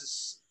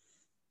analysis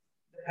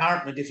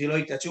department, if you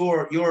like, that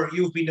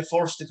you've been the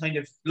first to kind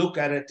of look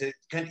at it,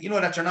 that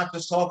you're not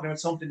just talking about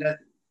something that,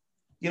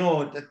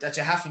 that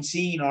you haven't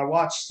seen or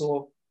watched.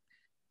 So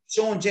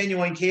showing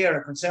genuine care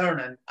and concern,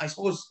 and I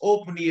suppose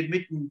openly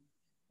admitting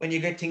when you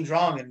get things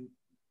wrong, and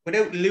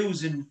without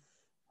losing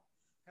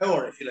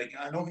power, if you like.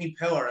 I don't mean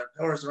power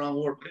is the wrong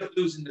word, but without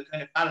losing the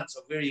kind of balance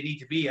of where you need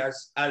to be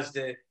as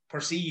the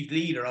perceived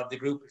leader of the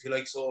group, if you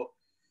like. So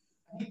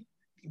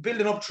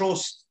building up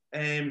trust,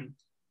 a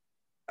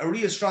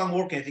real strong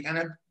work ethic, and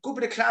a good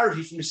bit of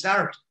clarity from the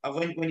start of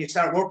when you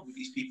start working with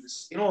these people.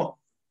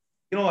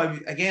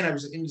 I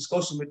was in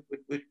discussion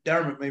with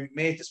Dermot, my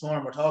mate, this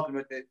morning. We're talking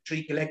about the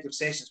 3 collective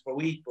sessions per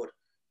week, but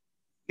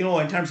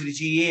in terms of the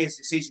GA's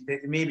decision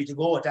maybe to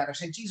go with that, I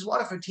said, Jesus,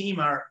 what if a team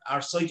are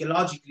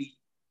psychologically,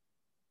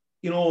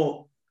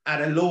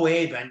 at a low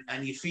ebb,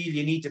 and you feel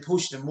you need to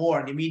push them more,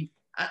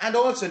 and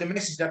also the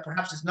message that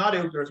perhaps is not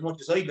out there as much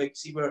as I'd like to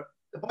see, where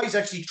the boys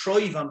actually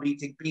thrive on being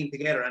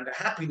together, and the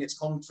happiness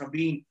comes from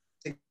being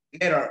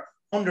together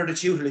under the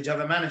tutelage of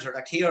a manager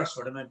that cares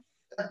for them, and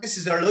this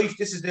is their life.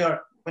 This is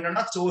when they're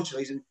not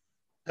socializing,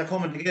 they're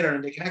coming together,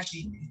 and they can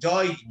actually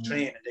enjoy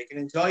training. They can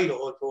enjoy the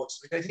whole process.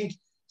 Because I think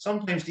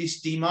sometimes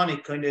this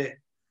demonic kind of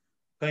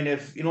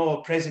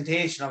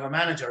presentation of a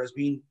manager has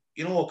been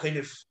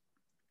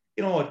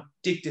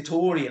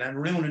dictatorial and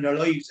ruining their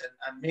lives,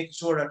 and making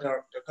sure that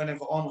they're kind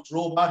of almost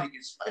robotic.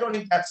 I don't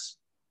think that's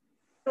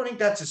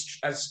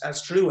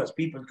as true as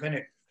people kind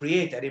of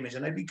create that image.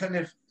 And I'd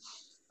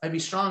be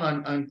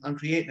strong on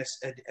creating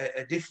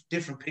a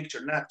different picture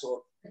than that.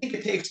 So I think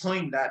it takes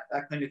time, that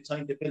kind of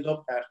time, to build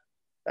up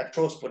that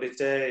trust. But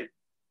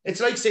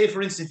it's like, say,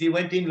 for instance, if you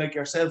went in like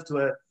yourself to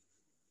a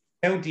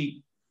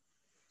county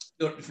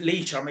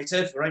Leash, or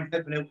myself, or I'm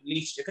helping out with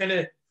Leash,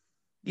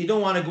 you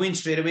don't want to go in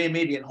straight away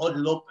maybe and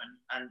huddle up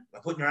and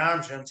putting your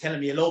arms around, telling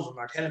me you love them,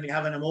 or telling me you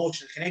have an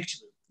emotional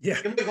connection with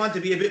them. Yeah. You might want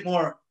to be a bit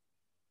more,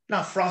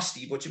 not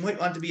frosty, but you might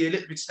want to be a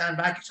little bit stand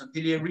back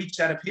until you reach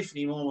that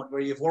epiphany moment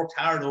where you've worked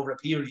hard over a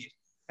period,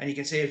 and you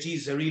can say, oh,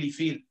 Jesus, I really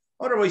feel.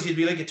 Otherwise, you'd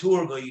be like a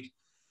tour guide,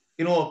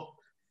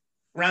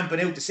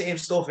 ramping out the same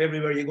stuff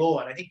everywhere you go.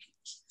 And I think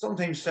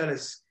sometimes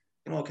fellas,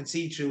 can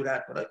see through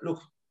that. But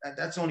look,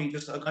 that's only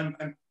just, I'm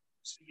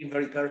speaking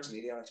very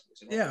personally there, I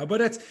suppose. Yeah,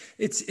 but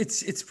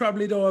it's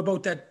probably though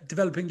about that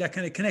developing that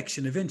kind of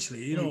connection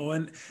eventually,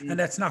 and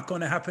that's not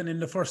going to happen in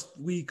the first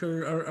week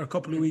or a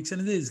couple of weeks,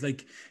 and it is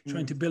like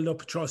trying to build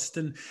up trust,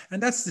 and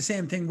that's the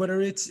same thing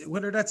whether that's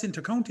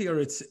intercounty or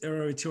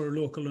it's your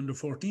local under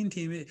 14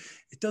 team.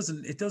 It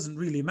doesn't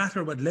really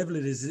matter what level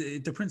it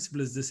is. The principle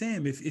is the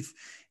same.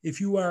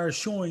 If you are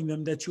showing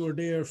them that you're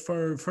there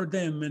for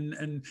them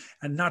and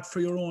not for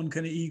your own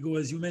kind of ego,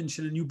 as you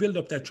mentioned, and you build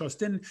up that trust,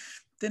 then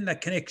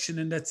that connection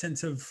and that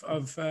sense of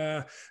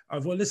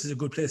well, this is a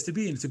good place to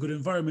be, and it's a good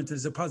environment,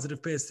 it's a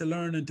positive place to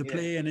learn and to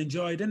play and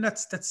enjoy. Then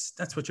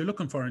that's what you're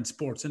looking for in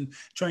sports, and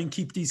try and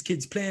keep these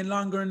kids playing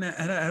longer and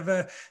have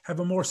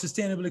a more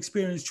sustainable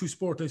experience through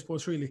sport, I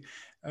suppose, really.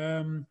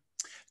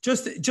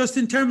 Just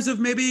in terms of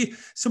maybe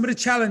some of the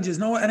challenges,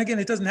 no, and again,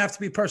 it doesn't have to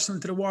be personal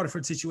to the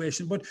Waterford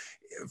situation, but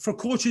for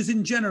coaches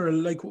in general,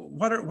 like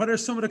what are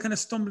some of the kind of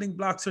stumbling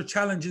blocks or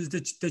challenges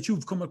that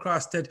you've come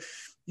across that,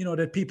 you know,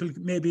 that people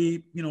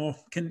maybe, you know,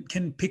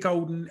 can pick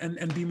out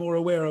and be more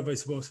aware of, I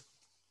suppose?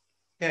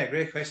 Yeah,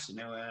 great question.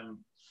 Now,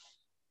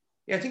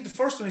 yeah, I think the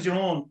first one is your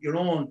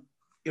own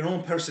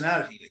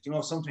personality. Like, you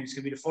know, sometimes it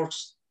can be the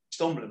first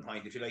stumbling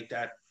point, if you like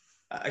that.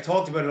 I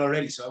talked about it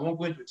already, so I won't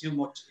go into it too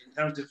much in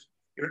terms of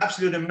your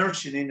absolute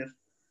immersion in it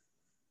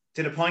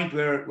to the point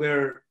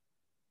where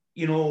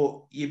you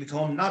know you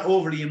become not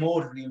overly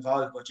emotionally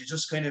involved, but you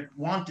just kind of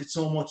want it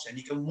so much, and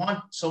you can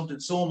want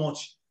something so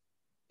much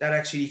that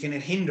actually can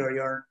hinder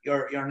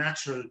your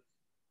natural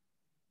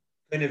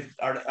kind of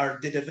or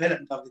the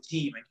development of the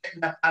team, and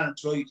getting that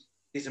balance right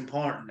is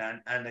important.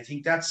 And I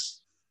think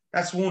that's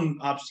one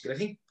obstacle. I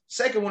think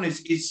second one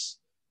is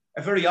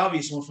a very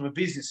obvious one from a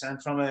business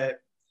and from a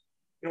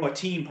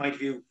team point of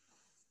view.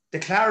 The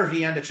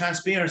clarity and the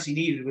transparency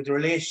needed with the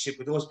relationship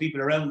with those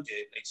people around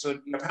you, like so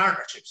your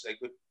partnerships, like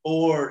with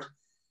board,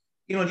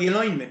 you know, the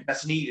alignment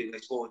that's needed, I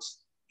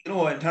suppose. You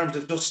know, in terms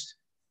of just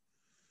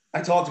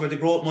I talked about the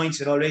growth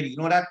mindset already. You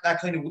know,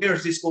 that kind of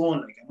where's this going,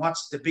 like, and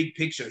what's the big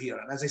picture here?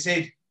 And as I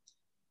said,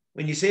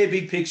 when you say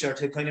big picture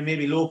to kind of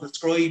maybe local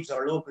scribes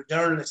or local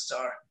journalists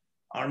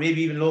or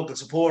maybe even local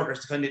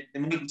supporters, to kind of they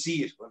mightn't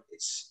see it, but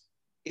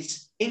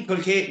it's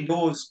inculcating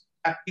those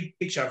big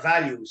picture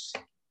values,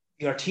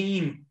 your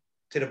team,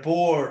 to the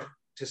board,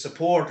 to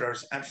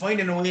supporters, and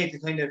finding a way to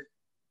kind of,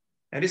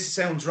 now this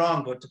sounds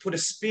wrong, but to put a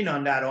spin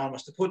on that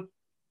almost, to put,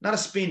 not a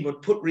spin,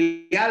 but put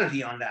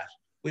reality on that,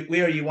 with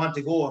where you want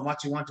to go and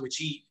what you want to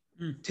achieve.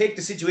 Take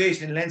the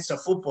situation in Leinster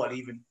football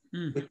even,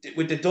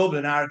 with the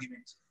Dublin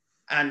argument,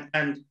 and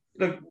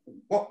like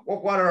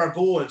what are our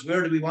goals?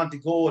 Where do we want to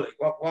go?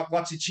 Like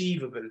what's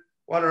achievable?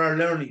 What are our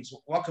learnings?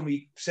 What can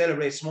we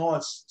celebrate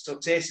small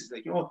successes?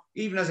 Like, you know,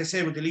 even as I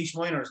said with the Laois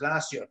Miners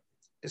last year,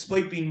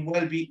 despite being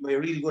well beaten by a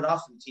really good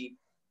Offaly team,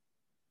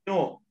 you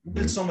know,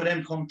 will some of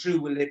them come through?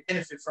 Will they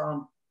benefit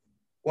from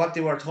what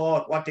they were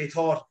taught, what they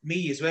taught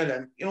me as well?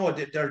 And, you know,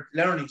 their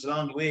learnings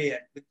along the way,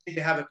 and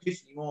they have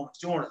epiphany moments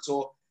during it.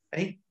 So I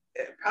think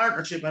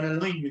partnership and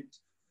alignment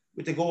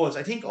with the goals.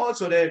 I think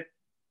also the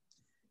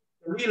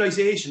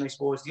realization, I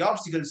suppose, the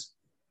obstacles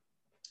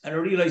and a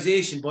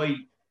realization by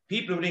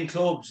people within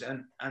clubs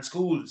and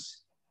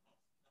schools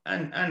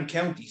and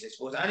counties, I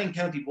suppose, and in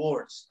county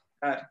boards,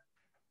 that,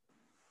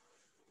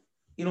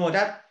 you know,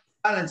 that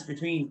balance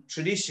between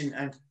tradition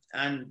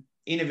and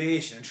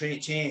innovation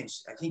and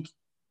change. I think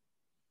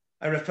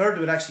I referred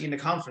to it actually in the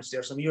conference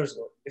there some years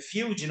ago, the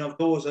fusion of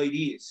those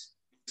ideas.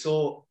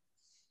 So,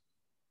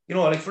 you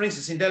know, like for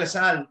instance, in De La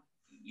Salle,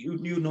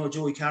 you know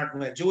Joey Carton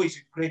well. Joey's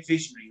a great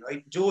visionary,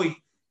 right? Joey,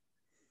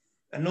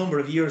 a number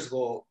of years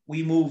ago,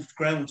 we moved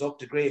grounds up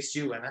to Grey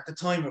Stew, and at the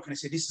time we were kind of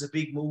saying this is a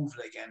big move,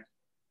 like, and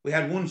we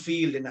had one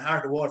field in the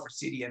heart of Waterford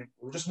City, and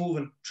we were just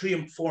moving 3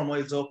 or 4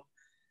 miles up.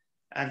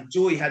 And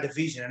Joey had a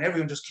vision, and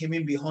everyone just came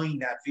in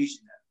behind that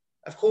vision.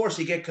 Of course,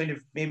 you get kind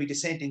of maybe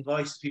dissenting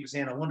voices, people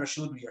saying, I wonder,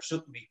 should we or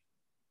shouldn't we?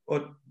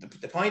 But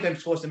the point I'm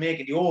supposed to make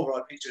in the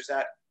overall picture is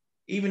that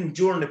even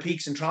during the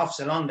peaks and troughs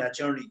along that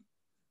journey,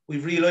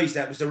 we've realised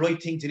that was the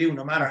right thing to do,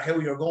 no matter how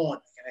you're going.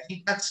 And I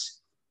think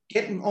that's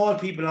getting all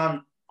people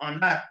on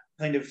that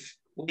kind of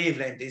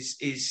wavelength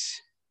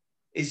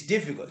is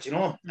difficult, you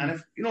know. And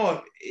if, you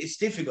know, it's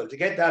difficult to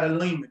get that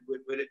alignment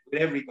with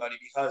everybody,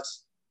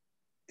 because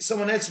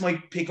someone else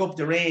might pick up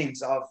the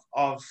reins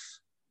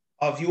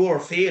of your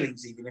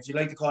failings, even if you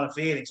like to call them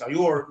failings, or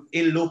your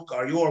ill luck,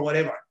 or your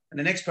whatever, and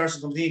the next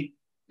person comes in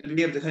and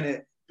be able to kind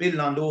of build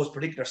on those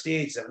particular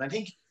stages. And I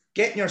think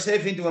getting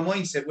yourself into a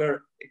mindset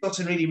where it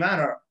doesn't really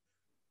matter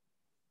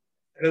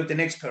about the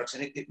next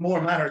person, it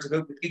more matters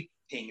about the big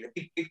thing, the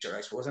big picture,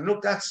 I suppose. And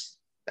look,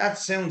 that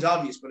sounds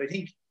obvious, but I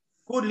think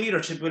good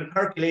leadership will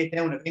percolate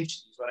down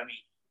eventually, is what I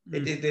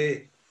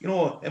mean. You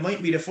know, it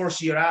might be the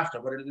first year after,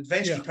 but it'll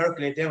eventually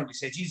percolate down. They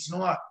say, geez, you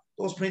know what?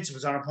 Those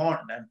principles are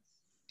important.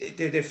 And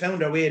they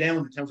found their way down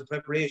in terms of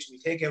preparation. We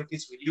take out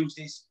this, we use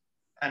this.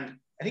 And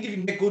I think if you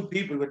can get good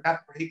people with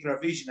that particular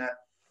vision at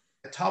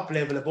the top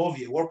level above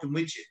you, working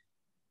with you,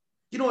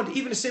 you know,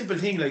 even a simple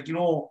thing like, you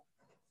know,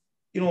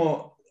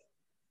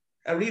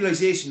 a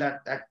realization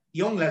that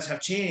young lads have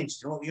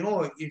changed. You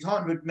know, you're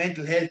talking about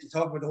mental health, you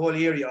talk about the whole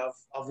area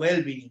of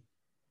well-being.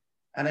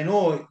 And I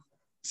know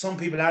some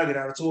people argue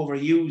that it's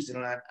overused and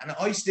all that. And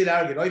I still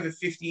argue, I have a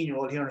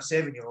 15-year-old here and a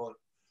 7-year-old.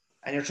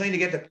 And you're trying to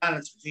get the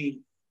balance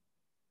between,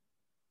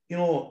 you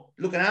know,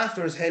 looking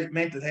after his health,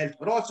 mental health,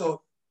 but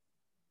also,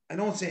 I'm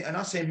not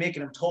saying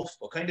making him tough,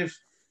 but kind of,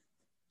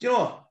 you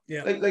know,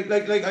 like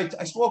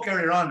I spoke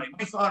earlier on, like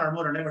my father and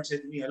mother never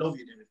said to me, I love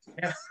you, David.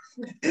 Yeah.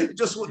 It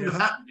just wouldn't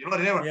have happened, you know,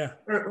 they never. Yeah.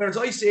 Whereas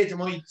I say to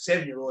my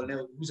 7-year-old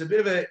now, who's a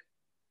bit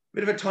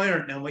of a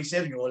tyrant now, my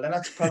 7-year-old, and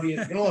that's probably,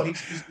 you know,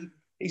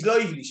 he's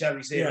lively, shall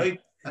we say, right?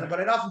 But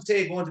I'd often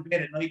say going to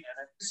bed at night,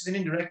 and this is an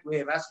indirect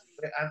way of answering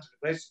the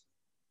question.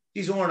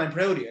 Geez, Owen, I'm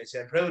proud of you. I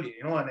say, I'm proud of you,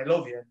 you know, and I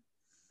love you.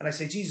 And I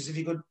say, Jesus, if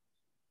you could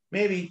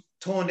maybe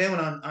tone down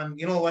on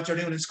what you're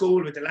doing in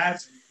school with the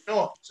lads.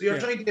 So you're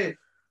trying to,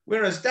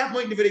 whereas that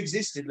mightn't have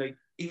existed like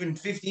even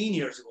 15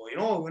 years ago.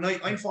 When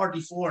I'm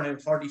 44 and I'm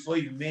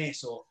 45 in May,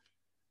 so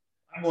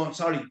I'm going,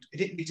 sorry, it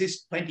didn't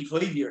exist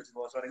 25 years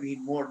ago. That's what I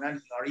mean, more than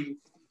anything, or even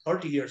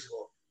 30 years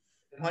ago.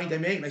 The point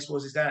I'm making, I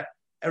suppose, is that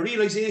a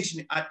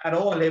realization at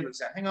all levels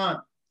that, hang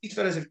on, these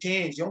fellas have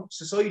changed,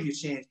 society has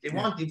changed. They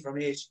want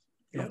information.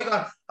 I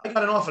got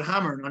an awful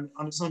hammer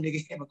on a Sunday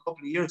game a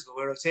couple of years ago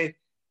where I said,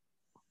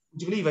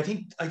 would you believe,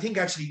 I think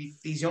actually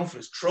these young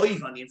fellas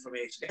thrive on the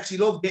information. They actually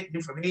love getting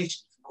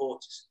information from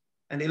coaches,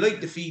 and they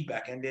like the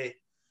feedback, and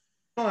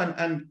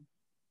and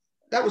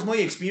that was my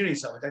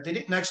experience of it, that they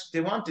didn't actually,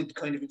 they wanted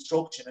kind of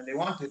instruction and they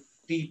wanted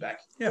feedback.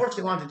 Of course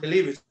they wanted to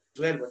live as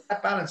well, but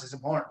that balance is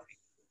important.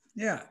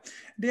 Yeah,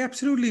 they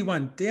absolutely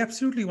want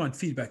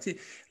feedback.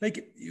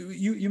 Like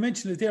you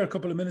mentioned it there a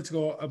couple of minutes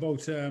ago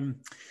about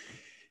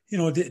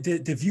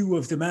the view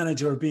of the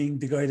manager being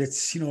the guy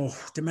that's,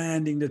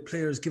 demanding that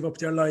players give up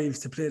their lives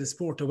to play the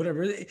sport or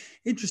whatever.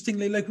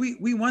 Interestingly, like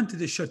we wanted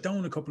to shut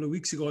down a couple of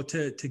weeks ago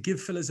to give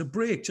fellas a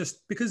break,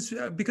 just because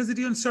of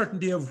the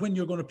uncertainty of when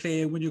you're going to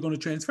play, when you're going to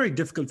train. It's very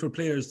difficult for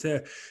players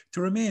to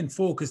remain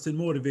focused and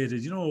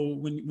motivated,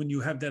 when you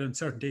have that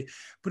uncertainty.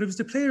 But it was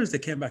the players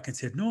that came back and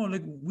said, no,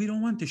 like, we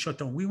don't want to shut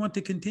down. We want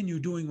to continue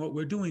doing what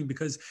we're doing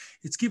because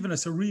it's given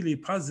us a really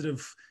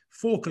positive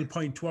focal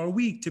point to our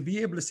week to be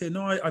able to say,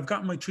 no, I've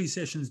got my 3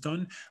 sessions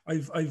done.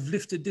 I've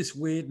lifted this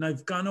weight and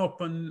I've gone up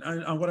on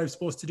what I'm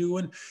supposed to do,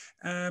 and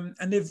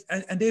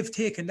they've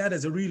taken that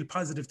as a real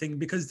positive thing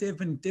because they've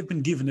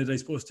been given it, I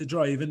suppose, to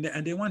drive, and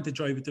they want to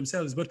drive it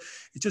themselves. But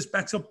it just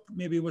backs up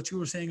maybe what you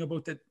were saying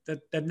about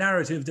that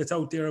narrative that's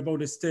out there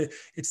about it's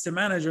the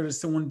manager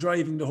that's the one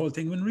driving the whole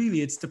thing, when really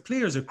it's the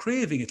players are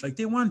craving it. Like,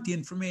 they want the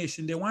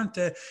information, they want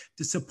the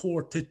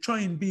support to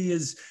try and be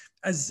as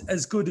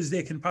good as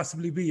they can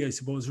possibly be, I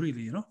suppose,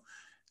 really,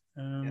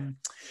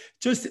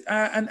 Just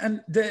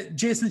and the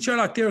Jason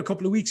Sherlock there a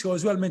couple of weeks ago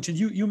as well mentioned,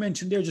 you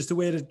mentioned there just the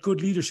way that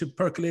good leadership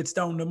percolates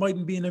down. It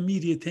mightn't be an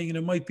immediate thing and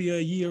it might be a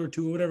year or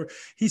two or whatever.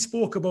 He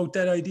spoke about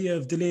that idea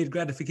of delayed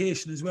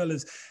gratification as well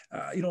as,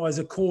 as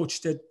a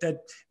coach, that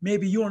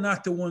maybe you're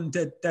not the one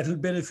that'll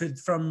benefit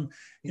from,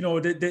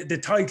 the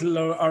title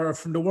or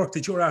from the work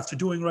that you're after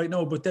doing right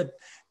now, but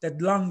that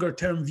longer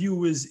term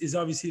view is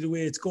obviously the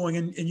way it's going.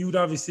 And you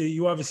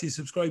obviously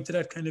subscribe to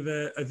that kind of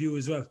a view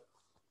as well.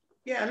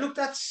 Yeah, and look,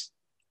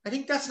 I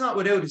think that's not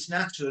without its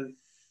natural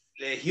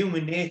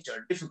human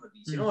nature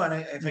difficulties, and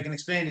if I can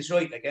explain this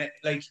right,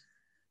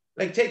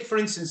 like take for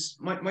instance,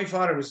 my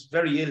father was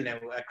very ill now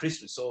at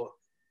Christmas, so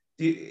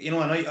and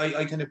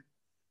I kind of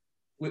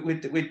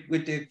with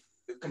the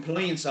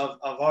compliance of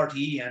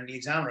RTE and the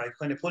examiner, I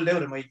kind of pulled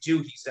out of my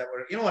duties that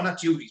were, not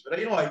duties, but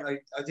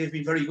they've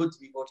been very good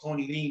to me, both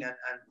Tony Lean and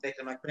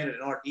Declan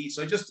McBennett and RTE.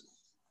 So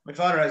my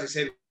father, as I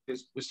said,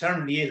 was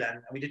terminally ill,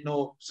 and we didn't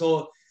know.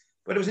 So,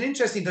 but it was an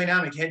interesting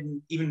dynamic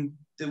heading even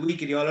the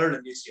week of the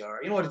All-Ireland this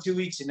year. The 2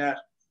 weeks in that,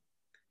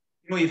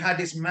 you've had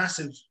this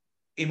massive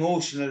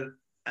emotional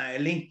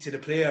link to the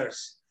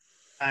players,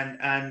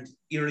 and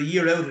you're a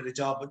year out of the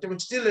job, but there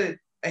was still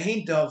a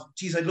hint of,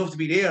 geez, I'd love to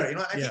be there.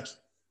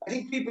 I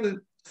think people,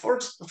 the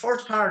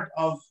first part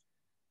of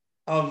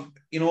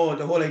the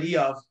whole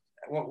idea of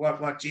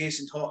what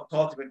Jason talked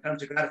about in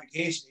terms of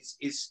gratification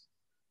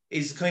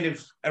is kind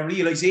of a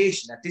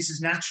realization that this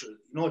is natural,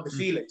 the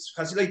feelings.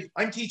 Because like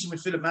I'm teaching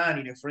with Philip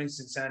Mann, for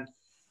instance, and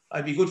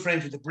I'd be good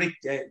friends with the brick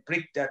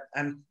that,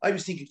 and I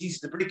was thinking,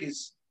 Jesus, the brick,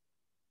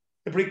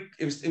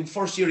 it was the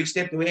first year he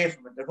stepped away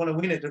from it. They're going to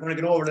win it. They're going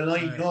to get over the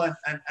line,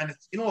 and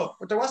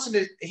but there wasn't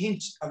a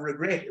hint of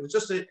regret. It was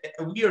just a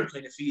weird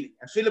kind of feeling.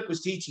 And Philip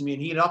was teaching me,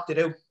 and he had opted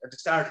out at the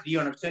start of the year,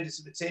 and I was trying to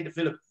say to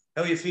Philip,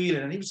 how are you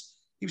feeling? And he was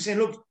saying,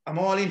 look, I'm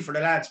all in for the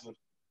lads, but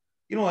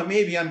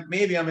maybe I'm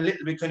a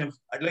little bit kind of,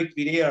 I'd like to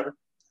be there. But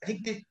I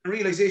think the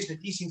realization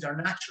that these things are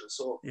natural.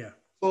 So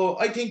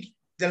I think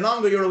the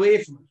longer you're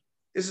away from it,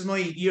 this is my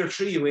year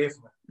 3 away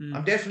from it.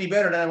 I'm definitely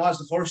better than I was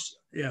the first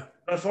year. Yeah.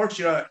 But the first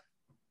year,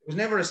 it was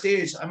never a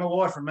stage. I'm a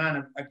Waterford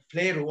man. I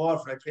played with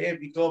Waterford. I played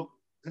with the club.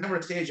 There's never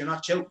a stage you're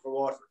not shouting for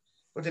Waterford.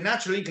 But the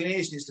natural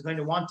inclination is to kind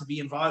of want to be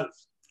involved.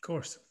 Of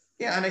course.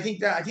 Yeah, and I think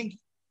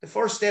the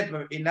first step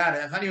in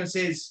that, if anyone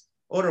says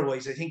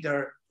otherwise, I think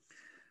they're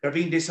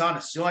being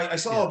dishonest. I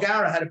saw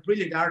O'Gara had a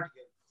brilliant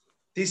article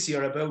this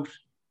year about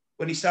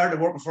when he started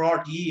working for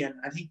RTE, and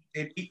I think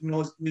they'd beaten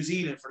New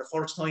Zealand for the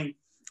first time.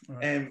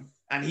 Right.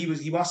 And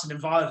he wasn't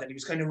involved, and he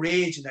was kind of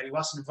raging that he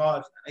wasn't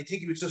involved. And I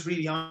think he was just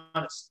really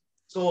honest.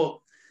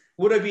 So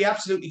would I be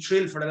absolutely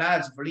thrilled for the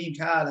lads and for Liam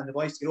Cahill and the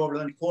boys to get over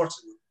the line course?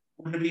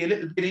 Would there be a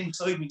little bit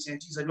inside me saying,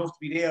 geez, I'd love to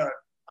be there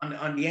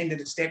on the end of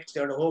the steps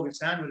there, the Hogan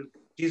stand with him?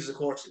 Jesus, of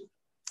course.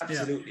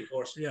 Absolutely, of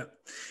course. Yeah,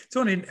 it's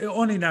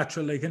only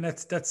natural, like, and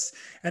that's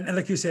and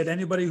like you said,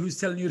 anybody who's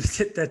telling you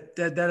that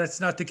that's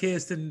not the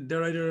case, then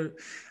they're either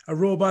a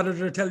robot or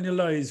they're telling you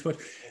lies. But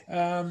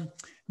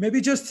maybe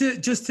just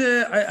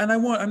to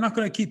I'm not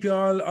going to keep you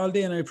all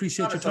day, and I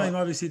appreciate your time,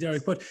 obviously,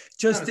 Derek. But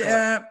just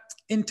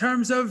in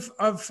terms of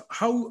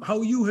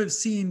how you have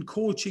seen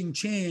coaching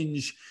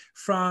change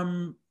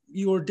from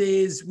your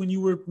days when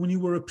you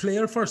were a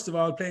player, first of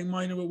all, playing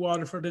minor with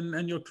Waterford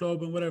and your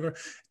club and whatever,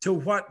 to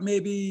what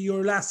maybe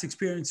your last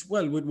experience,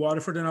 well, with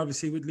Waterford and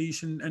obviously with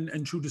Laois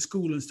and through the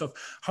school and stuff.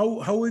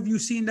 How have you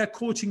seen that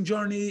coaching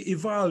journey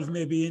evolve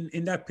maybe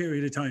in that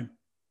period of time?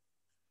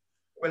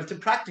 Well, to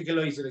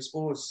practicalise it, I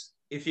suppose,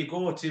 if you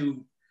go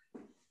to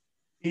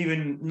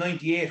even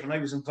 98 when I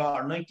was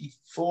involved, or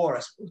 94, I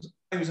suppose,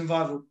 I was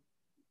involved with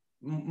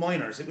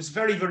minors. It was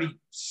very, very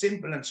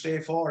simple and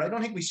straightforward. I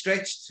don't think we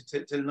stretched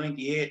till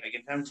 98, like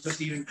in terms of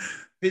just even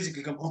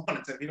physical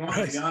components, if you want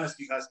to be honest,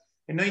 because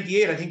in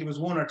 98, I think there was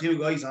one or two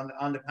guys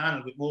on the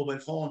panel with mobile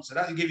phones. So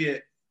that'll give you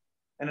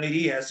an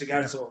idea as to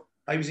that. So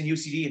I was in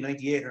UCD in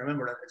 98. I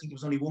remember that. I think there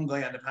was only one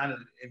guy on the panel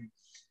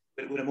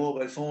with a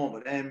mobile phone.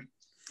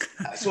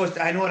 But so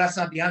I know that's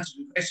not the answer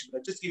to the question,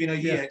 but just to give you an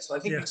idea. So I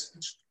think,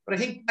 but I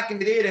think back in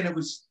the day, then it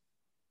was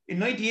in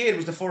 '98. It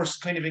was the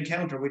first kind of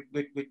encounter with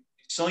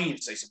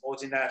science, I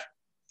suppose, in that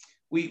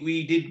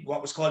we did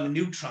what was called a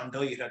neutron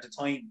diet at the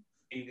time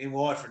in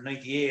Waterford,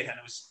 '98, and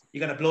it was, you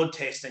got a blood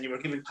test and you were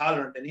given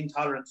tolerant and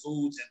intolerant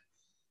foods,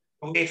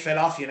 and weight fell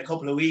off you in a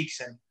couple of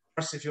weeks. And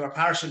first, if you were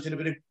partial to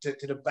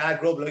the bad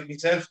grub like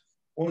myself,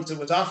 once it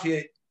was off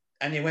you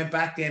and you went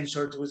back, then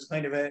sure, it was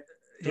kind of it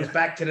was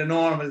back to the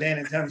normal then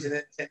in terms of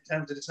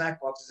the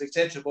snack boxes,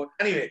 etc. But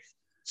anyway,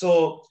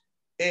 so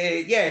but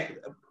I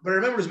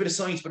remember it was a bit of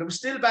science, but it was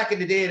still back in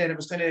the day. Then it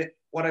was kind of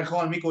what I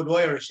call Mick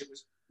O'Dwyer-ish. It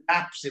was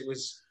laps, it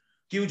was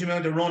huge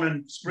amount of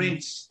running,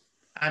 sprints,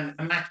 and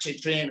a match at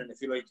training,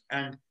 if you like.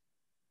 And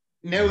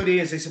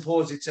nowadays, I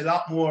suppose it's a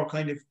lot more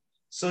kind of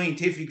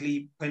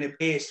scientifically kind of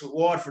based. With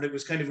Waterford, it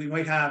was kind of, we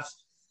might have,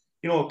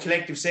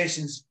 collective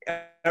sessions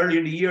earlier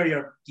in the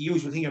year. The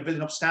usual thing, you're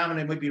building up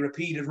stamina. It might be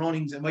repeated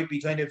runnings. It might be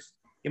kind of,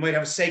 you might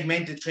have a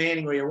segmented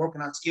training where you're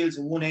working on skills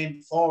in one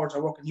end, forwards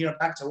are working here,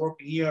 backs are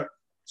working here.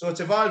 So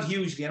it's evolved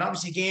hugely, and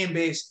obviously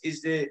game-based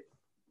is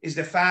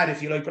the fad,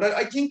 if you like. But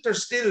I think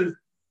there's still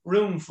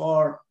room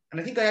for,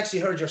 and I think I actually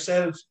heard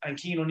yourself and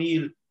Cian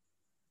O'Neill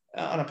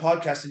on a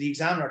podcast of The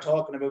Examiner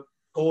talking about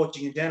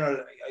coaching in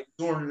general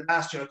during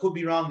last year. I could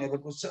be wrong there,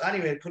 but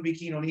anyway, it could be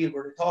Cian O'Neill,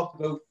 where they talked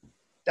about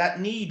that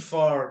need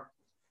for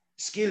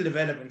skill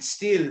development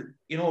still,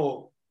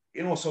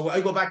 so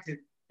I go back to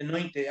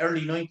the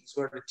early 90s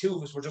where the two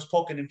of us were just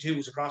pucking them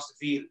twos across the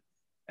field,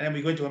 and then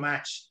we go into a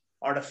match,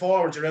 or the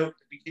forwards are out,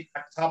 we get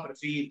at the top of the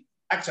field,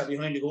 backs are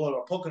behind the goal,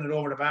 or pucking it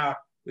over the bar,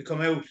 we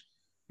come out,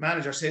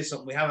 manager says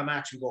something, we have a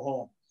match, we go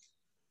home.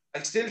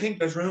 I still think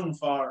there's room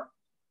for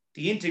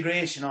the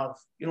integration of,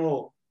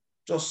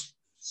 just,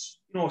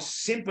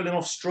 simple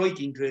enough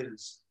striking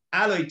drills,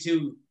 allied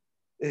to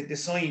the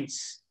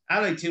science,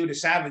 allied to the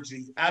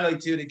savagery,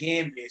 allied to the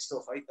game-based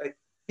stuff. I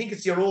think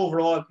it's your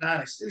overall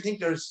plan. I still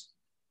think there's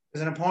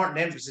an important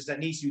emphasis that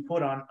needs to be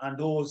put on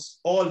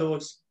all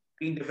those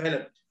being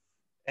developed,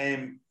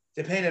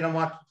 depending on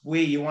what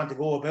way you want to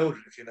go about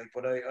it, if you like.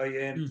 But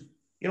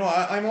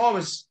I'm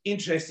always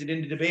interested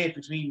in the debate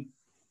between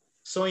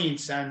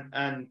science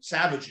and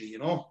savagery,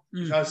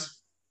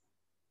 because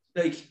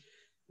like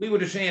we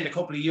would have trained a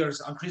couple of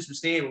years on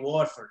Christmas Day with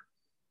Waterford,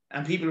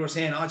 and people were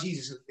saying, "Oh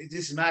Jesus,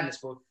 this is madness."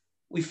 But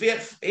we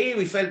felt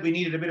we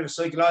needed a bit of a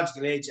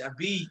psychological edge, and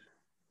B,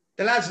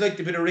 the lads liked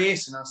a bit of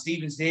racing on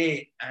Stephen's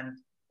Day and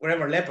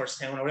wherever,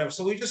 Leopardstown or whatever.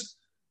 So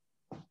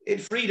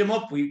it freed them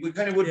up. We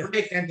kind of would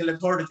break until the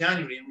 3rd of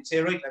January, and we'd say,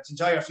 right, let's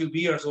enjoy a few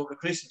beers over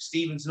Christmas,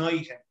 Stephen's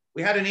night. And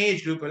we had an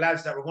age group of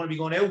lads that were going to be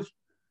going out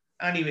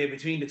anyway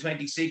between the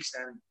 26th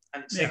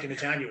and 2nd of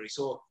January.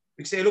 So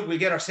we say, look, we'll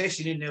get our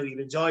session in now,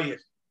 you'll enjoy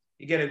it.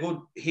 You get a good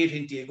hit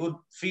into you, good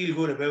feel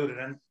good about it.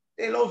 And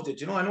they loved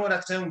it. I know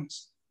that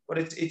sounds, but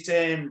it's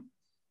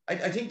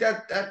I think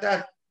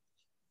that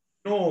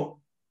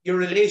your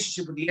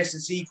relationship with the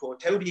S&C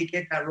coach, how do you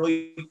get that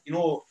right?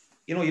 You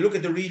look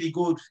at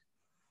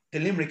the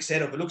Limerick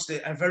setup, it looks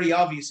like a very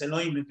obvious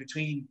alignment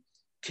between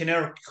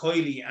Kinnerk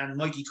Kiley and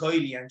Mikey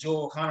Kiley and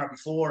Joe O'Connor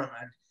before him,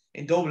 and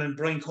in Dublin,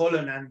 Brian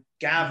Cullen and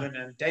Gavin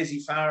and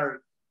Desi Farrell.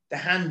 The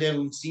hand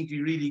downs seem to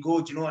be really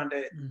good,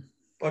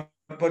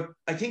 but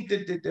I think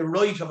that the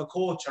right of a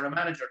coach or a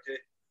manager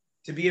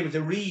to be able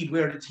to read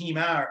where the team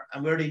are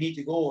and where they need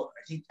to go,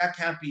 I think that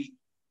can't be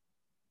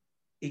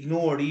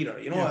ignored either,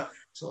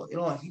 So,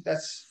 I think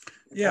that's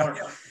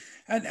important.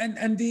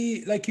 And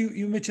the, like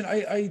you mentioned,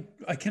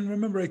 I can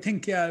remember, I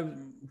think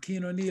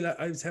Cian O'Neill,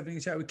 I was having a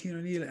chat with Cian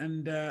O'Neill,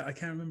 and I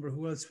can't remember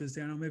who else was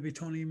there now, maybe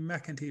Tony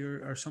McEntee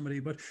or somebody,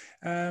 but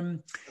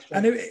and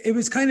it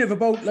was kind of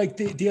about like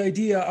the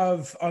idea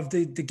of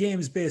the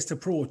games based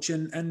approach,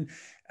 and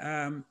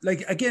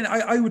like again,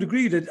 I would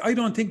agree that I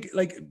don't think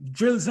like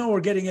drills now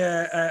are getting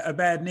a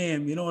bad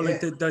name,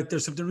 like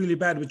there's something really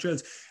bad with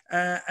drills,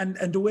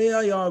 and the way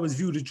I always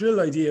viewed the drill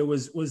idea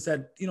was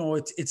that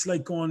it's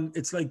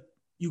like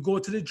you go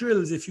to the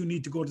drills if you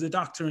need to go to the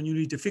doctor and you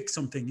need to fix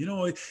something. You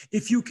know,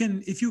 if you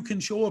can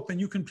show up and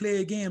you can play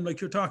a game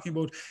like you're talking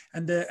about,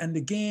 and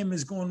the game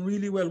is going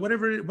really well,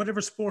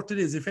 whatever sport it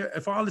is,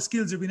 if all the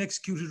skills are being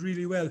executed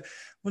really well,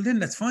 well then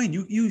that's fine.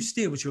 You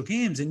stay with your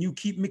games and you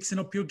keep mixing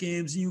up your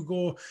games and you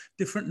go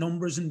different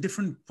numbers and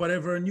different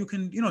whatever, and you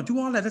can, you know, do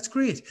all that. That's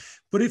great.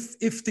 But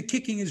if the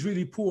kicking is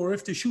really poor,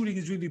 if the shooting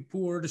is really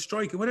poor, the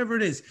striking, whatever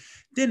it is,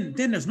 then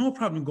there's no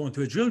problem going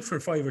to a drill for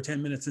 5 or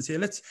 10 minutes and say,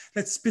 let's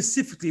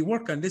specifically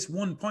work on this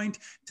one point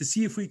to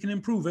see if we can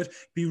improve it,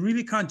 be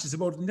really conscious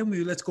about it, and then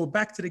let's go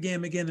back to the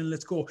game again and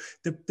let's go.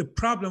 The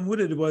problem with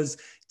it was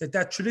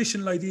that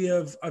traditional idea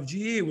of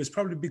GA was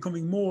probably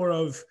becoming more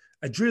of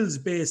a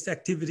drills-based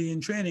activity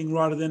and training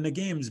rather than a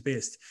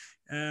games-based.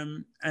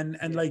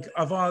 And like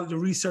of all the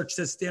research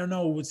that's there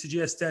now would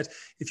suggest that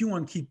if you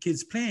want to keep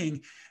kids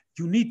playing,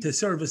 you need to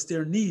service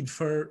their need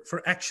for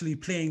actually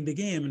playing the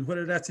game, and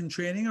whether that's in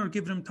training or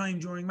giving them time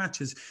during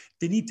matches,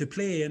 they need to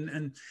play.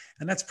 And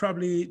that's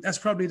probably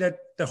that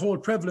the whole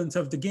prevalence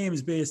of the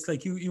games based,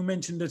 like you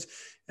mentioned that,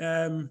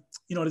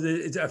 you know,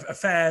 it's a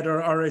fad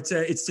or it's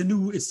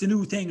the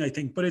new thing, I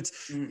think, but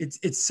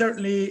it's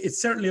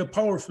certainly a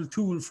powerful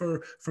tool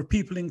for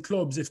people in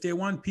clubs. If they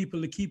want people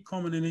to keep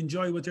coming and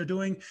enjoy what they're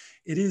doing,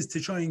 it is to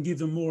try and give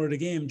them more of the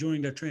game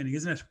during their training,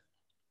 isn't it?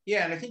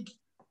 Yeah, and I think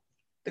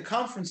the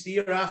conference, the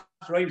year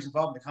after I was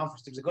involved in the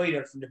conference, there was a guy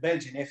there from the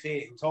Belgian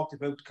FA who talked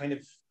about kind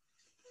of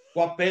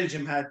what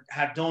Belgium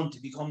had done to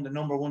become the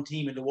number one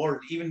team in the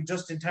world, even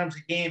just in terms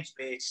of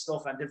games-based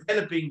stuff and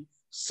developing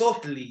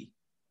subtly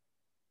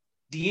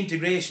the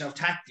integration of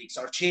tactics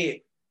or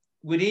shape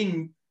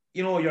within,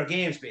 you know, your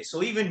games-based.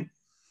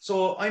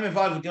 So I'm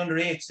involved with the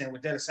under-8s now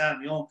with De La Salle,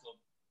 my own club,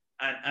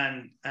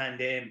 and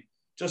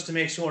just to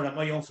make sure that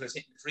my young fella's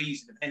hitting the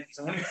frees and the penalties.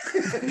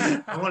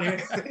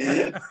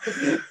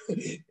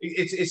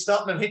 It's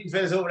stopping them hitting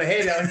fellas over the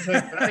head.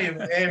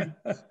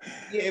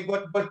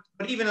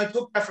 But even I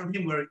took that from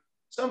him, where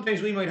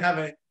sometimes we might have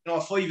a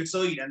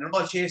 5-a-side and they're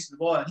all chasing the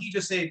ball, and he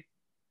just said,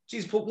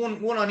 "Geez, put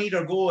one on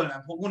either goal and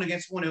put one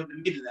against one out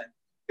in the middle,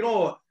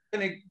 and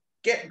kind of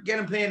get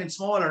them playing in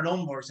smaller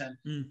numbers, and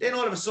then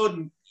all of a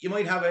sudden you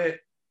might have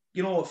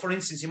for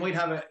instance, you might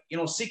have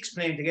 6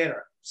 playing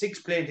together,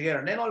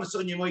 and then all of a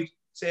sudden you might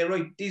say,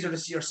 right, these are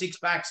your 6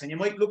 backs, and you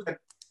might look at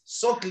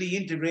subtly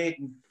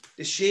integrating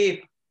the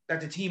shape that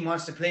the team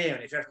wants to play in.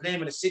 If you're playing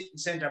with a sitting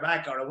centre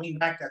back or a wing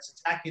back that's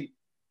attacking,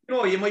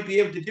 you might be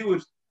able to do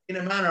it in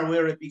a manner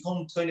where it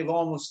becomes kind of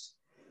almost,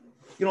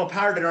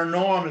 part of their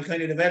normal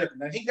kind of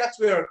development. I think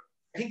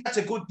that's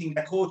a good thing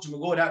that coaching will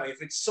go that way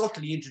if it's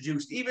subtly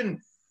introduced.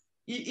 Even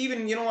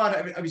you know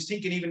what, I was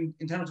thinking, even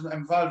in terms of,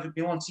 I'm involved with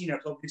my own senior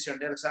club this year in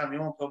De La Salle, my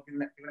own club,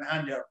 giving a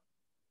hand there.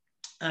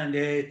 And,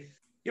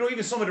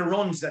 even some of the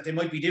runs that they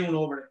might be doing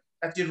over it,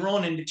 that they'd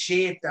run in the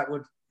shape that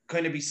would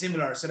kind of be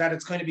similar, so that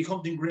it's kind of become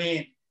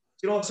ingrained.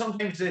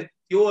 Sometimes the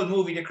old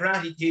movie, The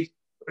Karate Kid,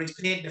 where he's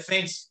painting the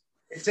fence,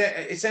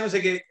 it sounds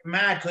like a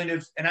mad kind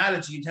of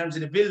analogy in terms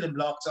of the building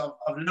blocks of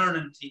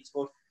learning things,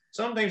 but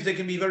sometimes they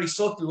can be very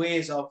subtle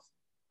ways of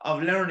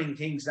learning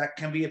things that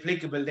can be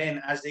applicable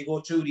then as they go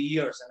through the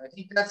years. And I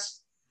think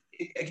that's,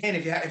 again,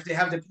 if they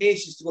have the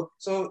patience to go.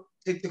 So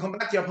to come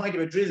back to your point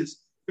about drills,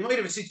 you might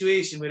have a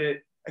situation with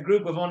a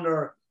group of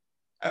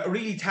a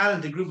really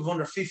talented group of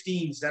under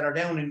 15s that are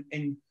down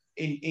in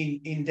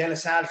De La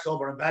Salle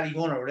Club or in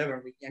Ballygunner or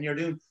whatever, and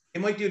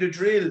you might do the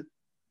drill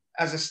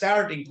as a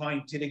starting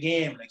point to the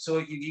game. Like, so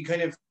you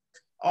kind of,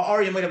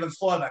 or you might have a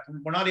fallback.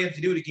 We're not able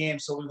to do the game,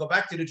 so we'll go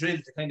back to the drill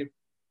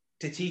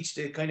to teach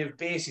the kind of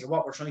basic of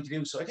what we're trying to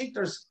do. So I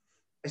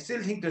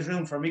still think there's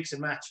room for mix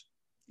and match.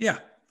 Yeah.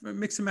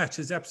 Mix and match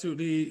is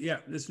absolutely, yeah.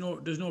 There's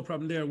no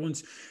problem there.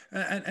 Once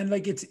and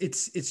like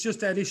it's just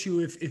that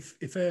issue.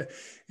 If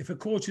a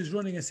coach is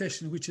running a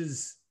session which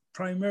is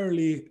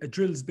primarily a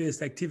drills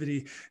based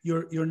activity,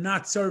 you're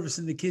not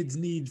servicing the kids'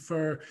 need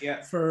for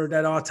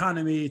that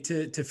autonomy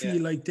to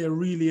feel like they're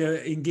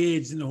really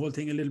engaged in the whole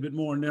thing a little bit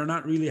more, and they're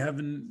not really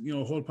having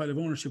a whole pile of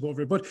ownership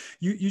over it. But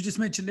you just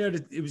mentioned there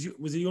that it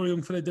was your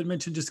young fella that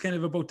mentioned just kind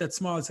of about that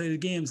small sided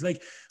games.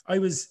 Like I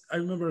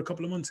remember a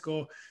couple of months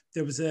ago,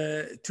 there was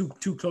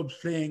two clubs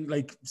playing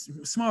like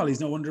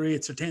smallies, no, under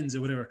 8s or 10s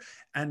or whatever,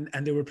 and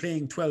they were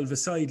playing 12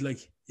 aside, like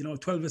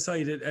 12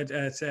 aside at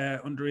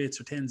under 8s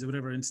or 10s or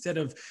whatever, instead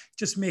of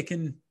just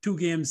making 2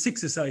 games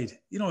 6 aside.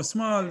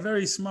 Small,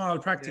 very small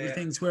practical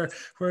things where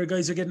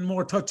guys are getting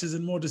more touches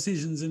and more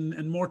decisions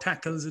and more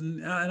tackles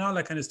and all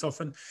that kind of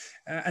stuff.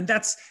 And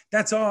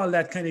that's all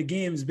that kind of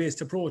games based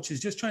approach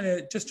is just trying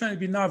to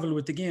be novel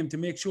with the game to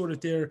make sure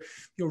that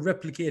you're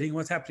replicating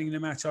what's happening in the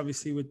match,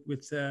 obviously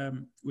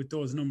with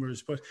those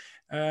numbers. But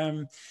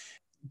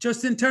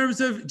just in terms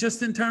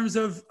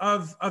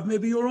of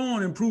maybe your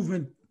own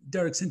improvement,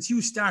 Derek, since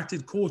you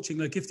started coaching,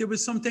 like if there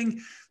was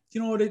something,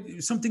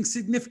 something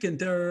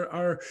significant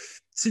or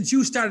since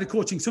you started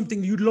coaching,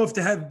 something you'd love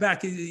to have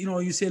back,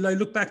 you say, I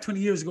look back 20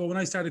 years ago when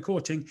I started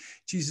coaching,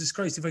 Jesus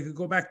Christ, if I could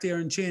go back there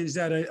and change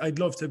that, I'd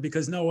love to,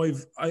 because now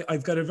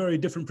I've got a very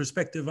different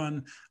perspective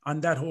on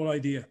that whole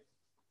idea.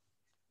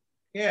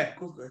 Yeah,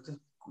 good.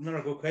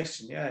 another good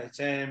question. Yeah, it's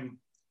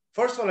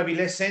first of all, I'd be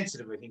less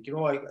sensitive. I think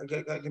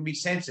I can be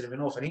sensitive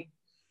enough. I think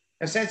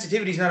and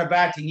sensitivity is not a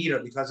bad thing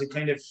either, because it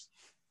kind of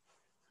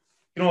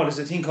there's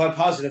a thing called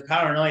positive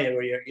paranoia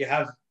where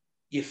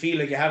you feel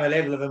like you have a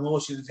level of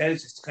emotional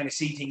intelligence to kind of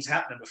see things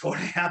happening before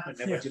they happen,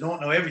 but you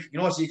don't know everything.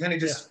 So you kind of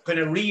just kind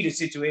of read a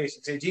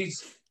situation, say,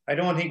 "Geez, I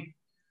don't think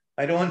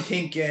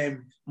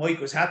Mike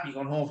was happy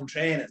going home from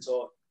training."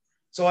 So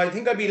I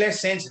think I'd be less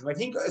sensitive. I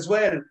think as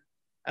well,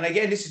 and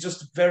again, this is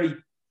just very,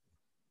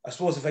 I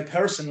suppose, if I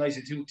personalize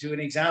it to an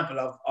example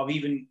of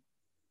even,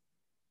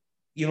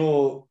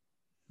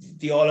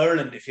 the All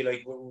Ireland, if you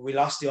like, we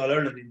lost the All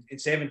Ireland in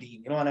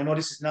 17, and I know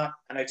this is not,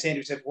 and I'd say to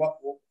myself,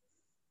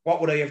 what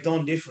would I have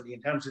done differently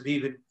in terms of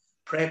even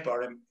prep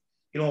or,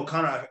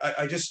 Conor,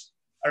 I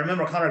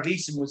remember Conor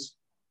Gleeson was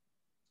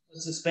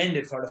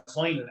suspended for the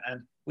final,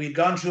 and we had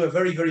gone through a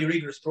very, very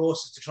rigorous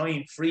process to try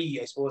and free,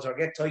 I suppose, or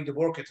get Tadhg de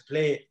Búrca to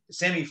play the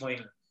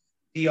semi-final.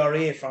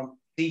 DRA from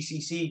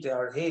DCC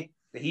to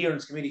the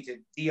hearings committee to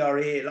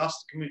DRA,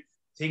 lost the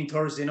thing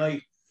Thursday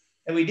night.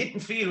 And we didn't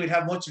feel we'd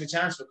have much of a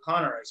chance with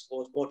Conor, I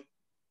suppose. But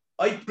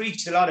I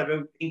preached a lot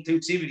about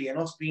inclusivity and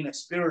us being a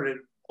spirited,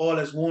 all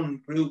as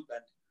one group.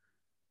 And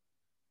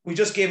we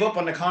just gave up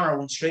on the Conor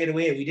one straight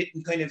away. We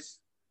didn't kind of,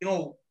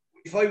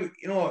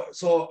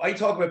 so I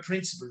talk about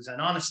principles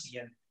and honesty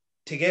and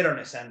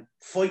togetherness and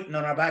fighting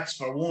on our backs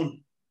for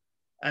one.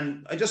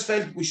 And I just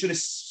felt we should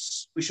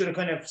have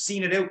kind of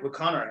seen it out with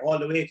Conor all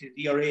the way to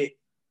the DRA,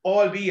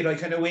 albeit I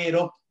kind of weighed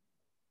up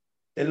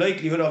the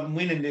likelihood of him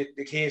winning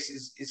the case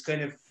is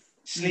kind of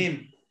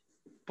slim,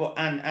 but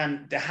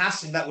and the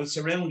hassle that will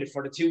surround it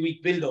for the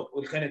 2-week build-up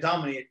will kind of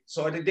dominate.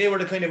 So I think they were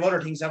the kind of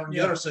other things that were on the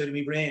other side of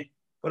my brain.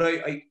 But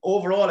I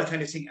overall, I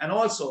kind of think, and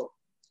also,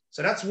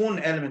 so that's one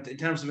element in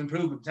terms of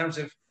improvement, in terms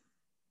of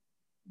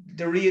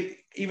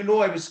even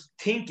though I was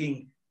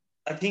thinking,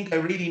 I think I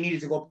really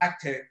needed to go back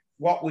to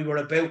what we were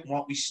about and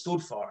what we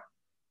stood for,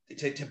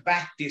 to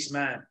back this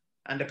man.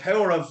 And the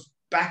power of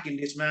backing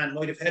this man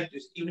might have helped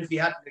us, even if he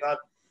hadn't got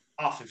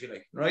off, if you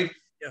like, right?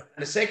 Yeah.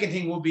 And the second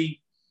thing would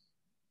be,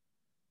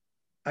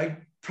 I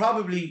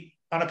probably,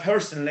 on a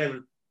personal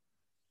level,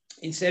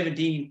 in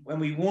 17, when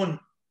we won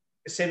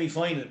a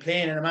semi-final,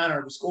 playing in a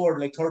manner, we scored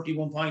like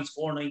 31 points,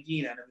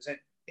 419, and it was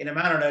in a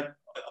manner that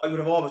I would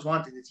have always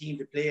wanted the team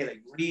to play,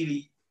 like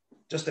really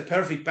just the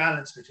perfect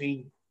balance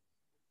between,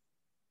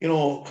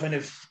 kind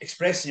of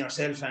expressing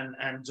yourself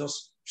and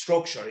just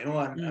structure,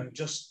 and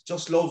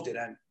just loved it.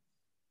 And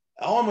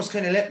I almost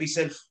kind of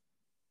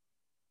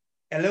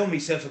allow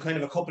myself a kind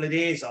of a couple of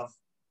days of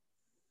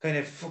kind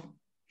of,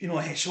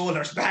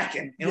 shoulders back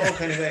and,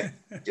 kind of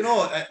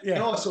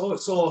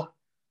so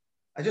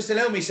I just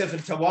allow myself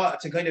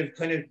to kind of,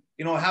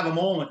 have a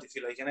moment, if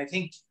you like. And I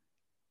think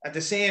at the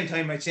same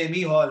time, I'd say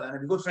Mihal, and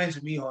I'm good friends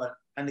with Mihal,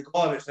 and the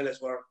Galway fellas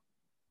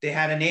they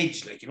had an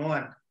edge, like,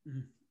 and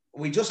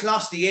we just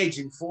lost the edge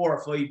in 4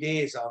 or 5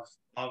 days of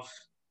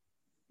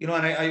and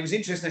I was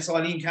interested. I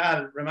saw Liam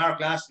Cahill remark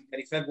last week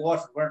that he felt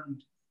Waterford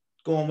weren't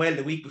going well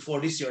the week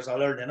before this year's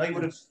All Ireland, and I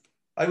would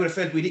have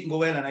felt we didn't go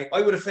well, and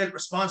I would have felt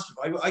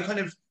responsible. I kind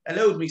of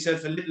allowed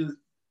myself a little.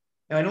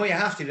 Now, I know you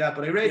have to do that,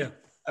 but I read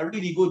a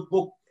really good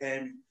book,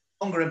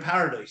 Hunger in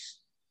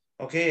Paradise.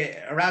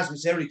 Okay,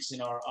 Erasmus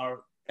Ericsson,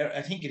 or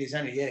I think it is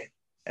anyway.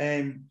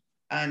 And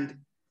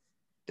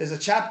there's a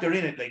chapter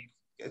in it, like,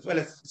 as well.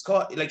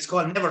 It's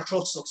called Never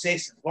Trust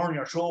Success and Burn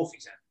Your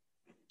Trophies, and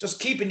just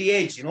keeping the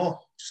edge,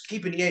 just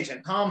keeping the edge.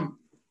 And Tom,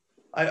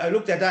 I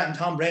looked at that in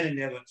Tom Brennan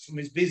there from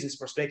his business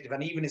perspective,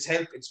 and even his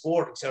help in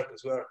sporting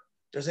circles, where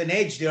there's an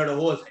edge there the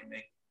whole time.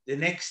 Like the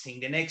next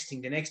thing,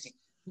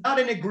 not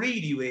in a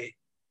greedy way,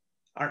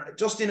 or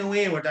just in a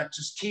way where that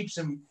just keeps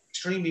him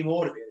extremely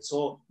motivated.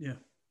 So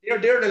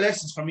they're the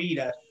lessons for me,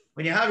 that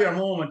when you have your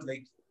moment,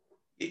 like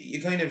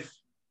you kind of,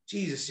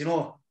 Jesus,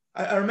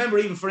 I remember,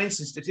 even for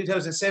instance, the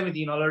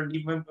 2017 All Ireland,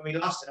 even when we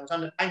lost it, I was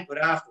on the banquet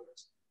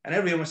afterwards, and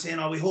everyone was saying,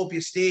 "Oh, we hope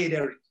you stay,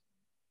 Derek."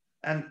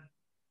 And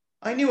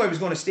I knew I was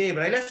going to stay,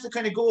 but I left it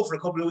kind of go for a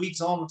couple of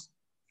weeks. Almost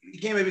it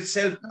became a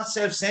bit not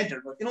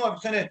self-centered, but I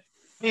was kind of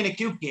playing a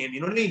cute game, you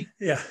know what I mean?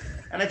 Yeah.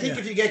 And I think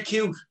if you get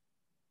cute,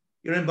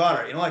 you're in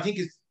bother. I think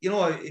it's,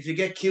 if you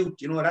get cute,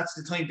 that's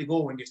the time to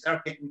go, when you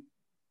start getting,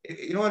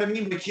 you know what I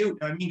mean by cute?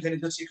 I mean, you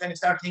kind of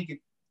start thinking,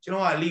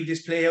 I'll leave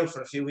this play out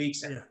for a few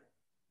weeks. And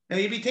now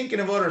you'd be thinking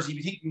of others, you'd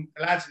be thinking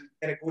the lads will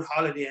get a good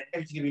holiday and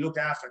everything will be looked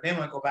after, and then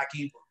might go back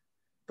in.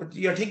 But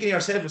you're thinking of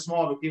yourself a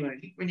small bit too. And I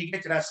think when you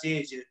get to that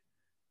stage,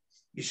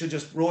 you should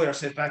just roll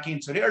yourself back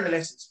in. So they're the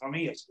lessons for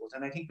me, I suppose.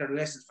 And I think they're the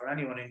lessons for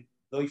anyone in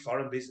life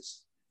or in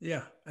business.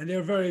 Yeah, and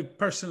they're very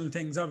personal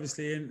things,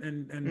 obviously,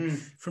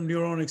 and from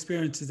your own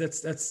experiences,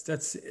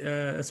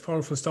 that's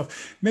powerful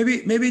stuff.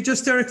 Maybe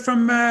just, Derek,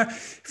 from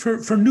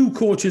for new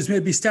coaches,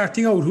 maybe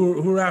starting out,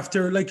 who are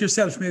after, like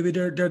yourself, maybe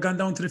they're gone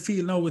down to the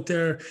field now with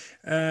their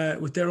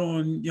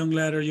own young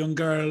lad or young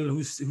girl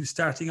who's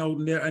starting out,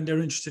 and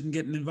they're interested in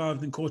getting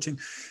involved in coaching.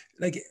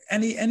 Like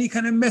any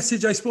kind of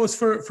message, I suppose,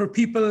 for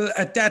people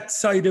at that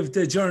side of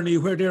the journey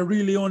where they're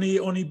really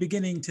only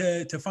beginning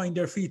to find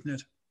their feet in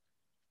it.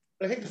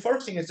 But I think the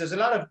first thing is there's a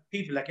lot of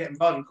people that get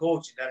involved in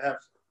coaching that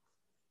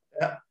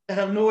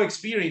have no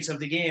experience of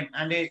the game,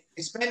 and they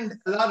spend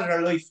a lot of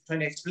their life trying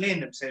to explain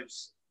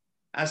themselves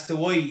as to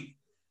why.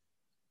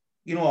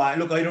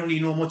 Look, I don't really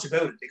know much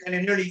about it. They kind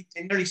of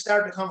nearly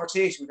start the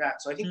conversation with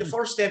that. So I think the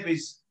first step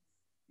is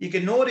you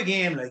can know the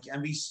game, like,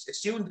 and be a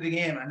student of the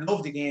game and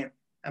love the game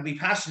and be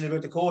passionate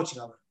about the coaching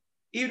of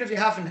it, even if you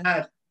haven't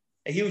had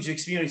a huge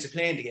experience of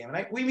playing the game.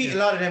 Like we meet a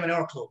lot of them in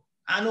our club.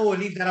 I know we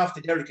leave that off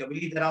to Derek, we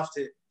leave that off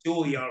to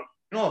Joey, or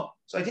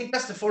So I think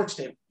that's the first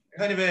step,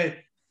 kind of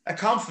a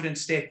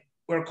confidence step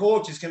where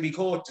coaches can be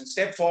coached and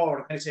step forward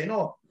and kind of say,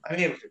 no, I'm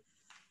able to.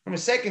 From a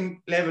second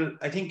level,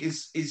 I think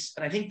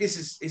and I think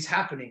this is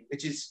happening,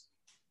 which is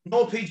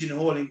no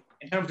pigeonholing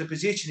in terms of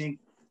positioning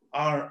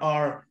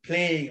or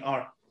playing,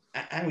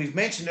 and we've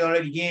mentioned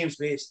already games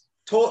based,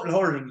 total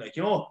hurling. Like,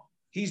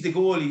 he's the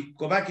goalie.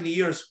 Go back in the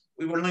years,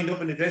 we were lined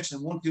up in the dressing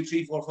room, 1, 2,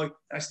 3, 4, 5. And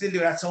I still do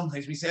that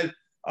sometimes myself.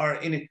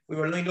 We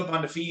were lined up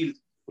on the field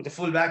with the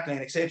full back line,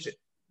 etc.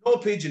 No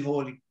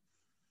pigeonholing.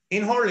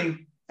 In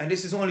hurling, and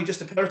this is only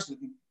just a personal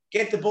thing,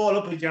 get the ball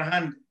up with your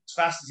hand as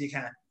fast as you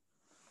can,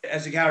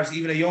 as regards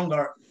even a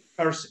younger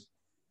person.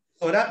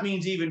 So that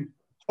means even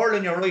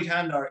hurling your right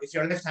hand, or if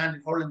you're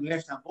left-handed, hurling the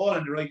left hand, ball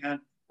in the right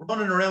hand,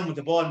 running around with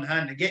the ball in the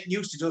hand and getting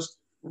used to just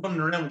running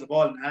around with the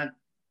ball in the hand.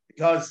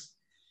 Because,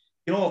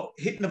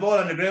 hitting the ball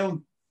on the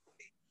ground,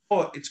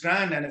 it's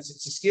grand and it's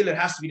a skill that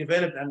has to be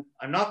developed. And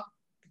I'm not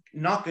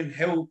knocking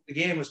how the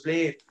game was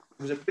played. It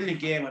was a brilliant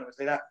game and it was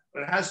like that.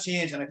 But it has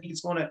changed, and I think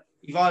it's going to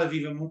evolve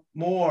even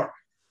more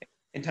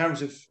in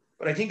terms of.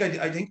 But I think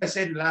I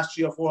said in the last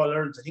 3 or 4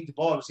 All-Irelands, I think the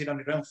ball was hit on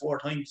the ground 4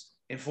 times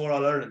in 4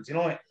 All-Irelands.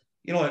 Right?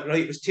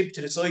 It was tipped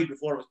to the side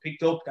before it was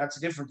picked up. That's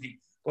a different thing.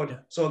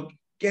 But so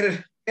get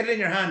it in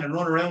your hand and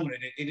run around with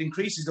it. It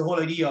increases the whole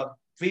idea of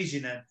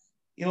vision and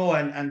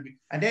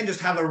and then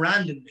just have a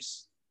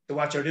randomness to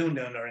what you're doing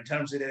down there in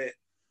terms of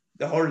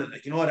the hurling.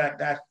 Like,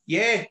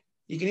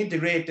 you can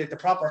integrate the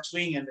proper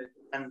swing and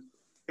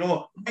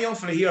my young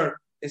fella here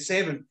is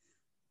 7.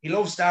 He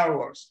loves Star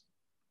Wars.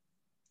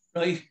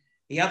 Right?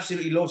 He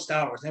absolutely loves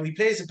Star Wars. Now he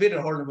plays a bit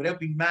of hurling without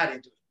being mad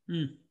into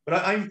it. But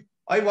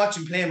I watch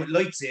him playing with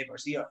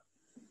lightsabers here,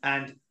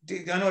 and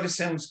I know this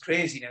sounds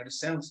crazy now. This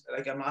sounds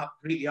like I'm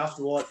completely off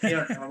the wall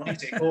here. I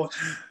might say coach,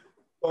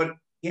 but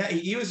yeah,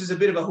 he uses a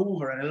bit of a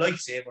Hoover and a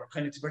lightsaber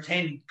kind of to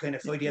pretend kind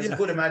of fight. He has a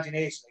good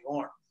imagination, like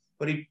Orr.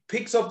 But he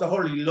picks up the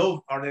hurling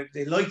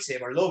the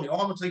lightsaber, lovely,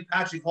 almost like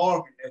Patrick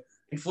Horgan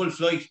in full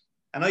flight.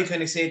 And I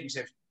kind of say to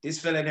myself, this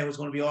fella now is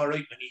going to be all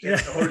right when he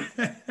gets the hurling.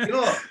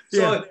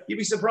 So you'd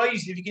be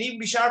surprised if you can even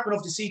be sharp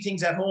enough to see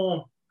things at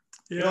home.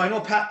 I know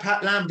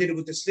Pat Lamb did it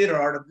with the sliotar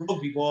or the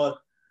rugby ball.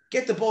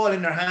 Get the ball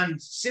in their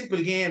hands, simple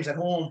games at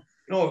home.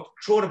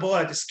 Throw the ball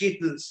at the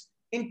skittles.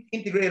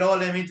 Integrate all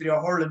them into your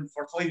hurling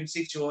for 5 and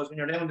 6 years when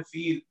you're down the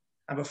field.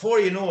 And before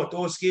you know it,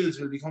 those skills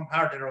will become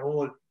part of their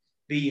whole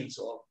being.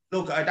 So,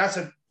 look,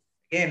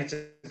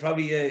 it's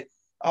probably a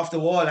off the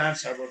wall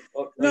answer,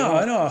 but no,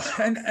 I know,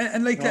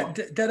 and like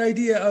that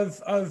idea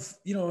of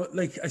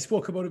like I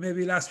spoke about it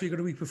maybe last week or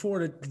the week before,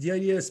 that the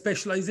idea of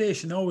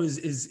specialization always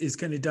is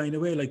kind of dying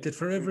away. Like that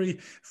for every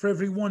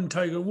one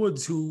Tiger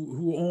Woods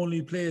who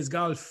only plays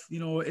golf,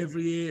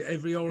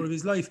 every hour of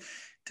his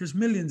life, there's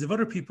millions of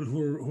other people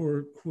who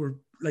are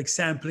like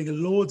sampling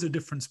loads of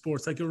different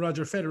sports, like a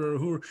Roger Federer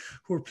who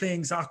are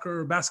playing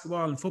soccer or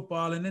basketball and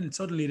football, and then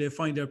suddenly they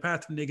find their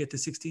path when they get to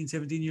 16,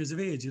 17 years of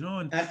age,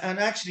 and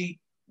actually,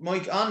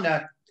 Mike, on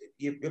that,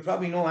 you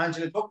probably know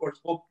Angela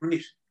Duckworth's book,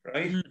 Grit,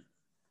 right?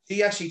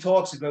 She actually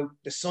talks about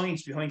the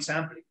science behind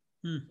sampling.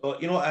 So,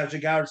 as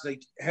regards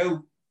like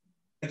how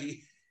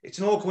it's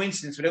no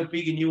coincidence without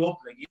bigging you up.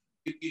 Like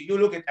you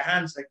look at the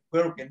hands like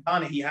Burke and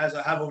Donaghy have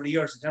over the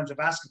years in terms of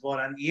basketball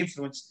and the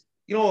influence.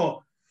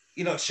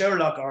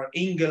 Sherlock or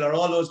Ingle or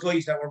all those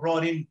guys that were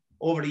brought in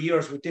over the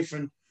years with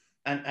different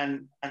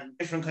and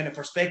different kind of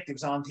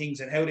perspectives on things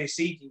and how they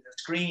see things, the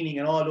screening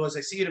and all those.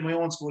 I see it in my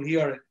own school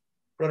here.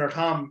 Brother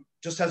Tom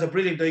just has a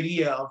brilliant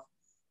idea of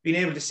being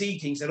able to see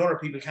things that other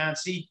people can't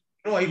see.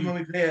 Even when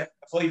we play a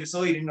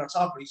 5-a-side in our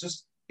soccer, he's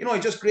just,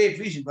 just great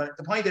vision. But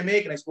the point I'm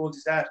making, I suppose,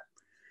 is that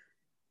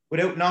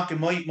without knocking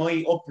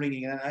my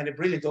upbringing, and I had a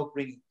brilliant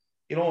upbringing,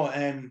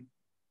 I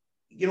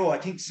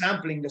think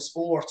sampling the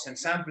sports and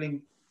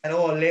sampling at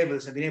all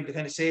levels and being able to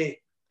kind of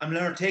say,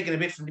 I'm taking a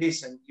bit from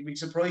this, and you'd be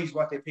surprised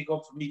what they pick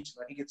up from each.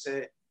 I think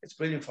it's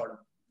brilliant for them.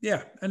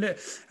 Yeah, and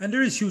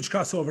there is huge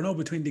crossover now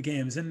between the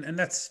games, and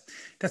that's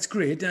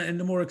great. And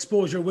the more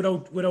exposure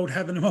without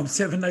having them up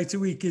 7 nights a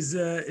week is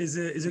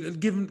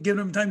giving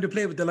them time to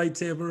play with the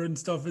lightsaber and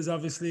stuff is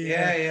obviously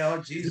a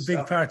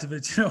big part of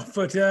it,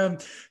 But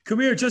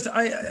come here,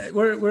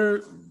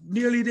 we're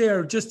nearly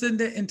there. Just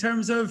in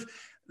terms of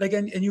like,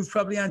 and you've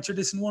probably answered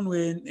this in one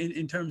way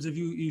in terms of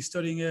you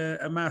studying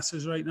a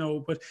master's right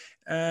now. But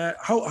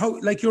how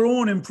like your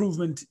own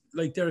improvement,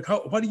 like Derek,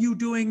 what are you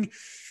doing?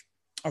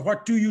 Or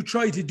what do you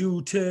try to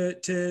do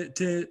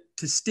to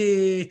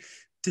stay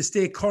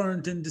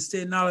current and to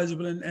stay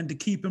knowledgeable and to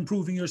keep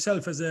improving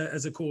yourself as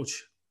a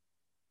coach?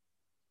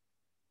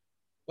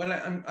 Well,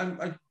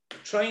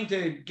 trying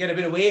to get a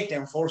bit of weight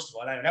down first of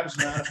all. I mean, that was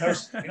my own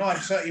person.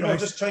 Right.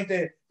 Just trying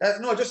to.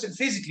 Just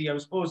physically, I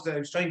was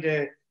trying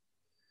to.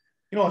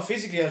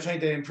 Physically, I was trying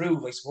to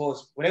improve, I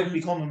suppose, without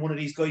becoming one of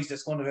these guys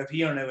that's going to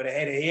appear now with a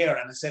head of hair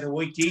and a set of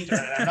white teeth.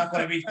 I'm not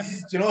going to be,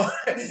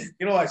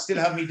 I still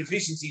have my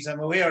deficiencies.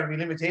 I'm aware of my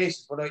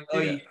limitations, but I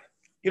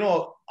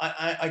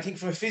think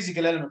from a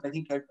physical element, I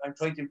think I'm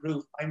trying to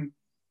improve.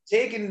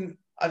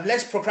 I've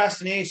less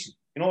procrastination,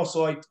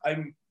 so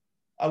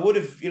I would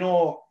have,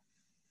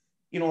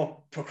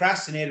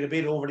 procrastinated a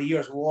bit over the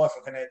years with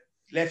Waterford, kind of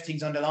left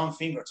things on the long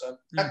finger. So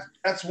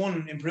that's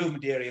one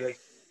improvement area, like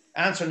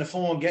answering the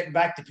phone, getting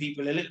back to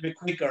people a little bit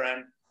quicker,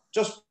 and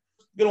just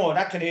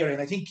that kind of area.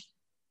 And I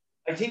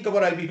think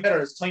what I'll be better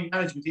is time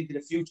management into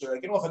the future.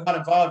 Like, if I got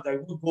involved, I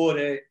would go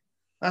to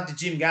not the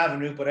Jim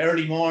Gavin route, but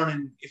early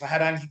morning. If I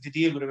had anything to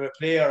deal with a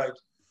player,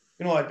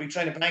 I'd be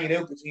trying to bang it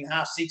out between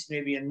 6:30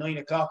 maybe and 9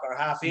 o'clock or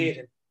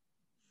 8:30.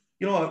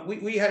 And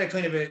we had a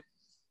kind of a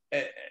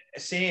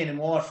saying in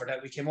Waterford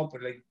that we came up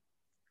with, like,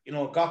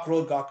 Gok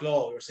Road, Gok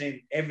Law. We were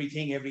saying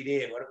everything every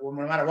day, no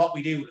matter what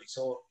we do. Like,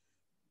 so,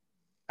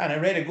 and I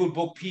read a good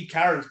book, Pete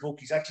Carroll's book.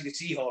 He's actually the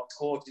Seahawks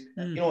coach.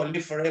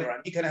 Live forever,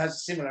 and he kind of has a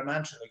similar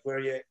mantra, like,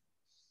 where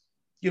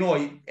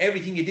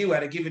everything you do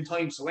at a given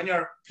time. So when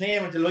you're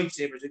playing with the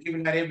lightsabers, you're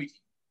giving that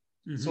everything.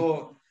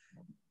 So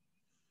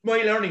my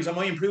learnings and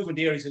my improvement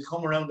areas will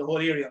come around the whole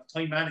area of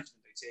time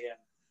management, I'd say,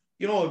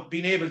 and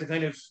being able to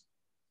kind of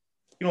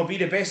be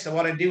the best at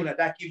what I'm doing at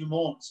that given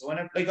moment. So when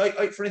I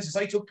for instance,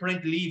 I took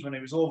parental leave when I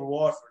was over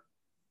Waterford,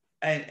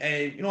 and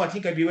I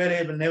think I'd be well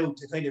able now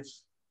to kind of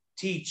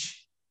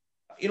teach.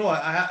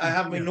 I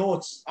have my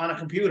notes on a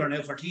computer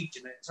now for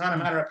teaching. It's not a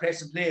matter of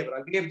press and play, but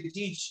I'll be able to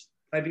teach.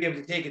 I'll be able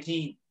to take a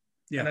team,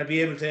 and I'll be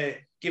able to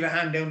give a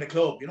hand down the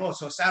club.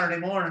 So Saturday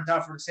morning,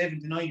 for the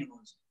 7 to 9 year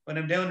olds, when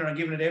I'm down there and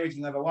giving it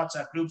everything, I have a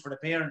WhatsApp group for the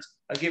parents.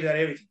 I'll give that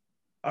everything,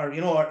 or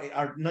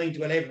 9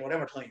 to 11,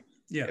 whatever time.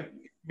 Yeah. If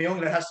my young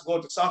lad has to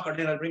go to soccer,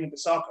 then I'll bring him to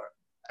soccer,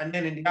 and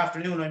then in the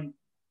afternoon,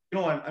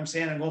 I'm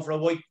saying I'm going for a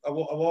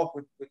walk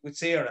with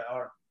Sarah,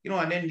 or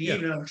and then in the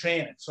evening I'm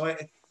training. So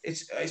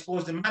I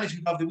suppose the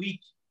management of the week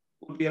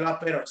would be a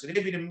lot better. So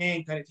they'd be the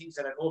main kind of things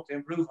that I'd hope to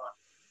improve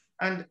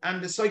on.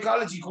 And the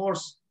psychology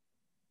course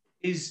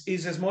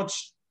is as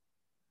much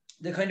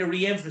the kind of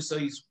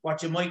re-emphasize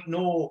what you might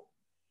know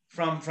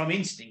from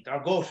instinct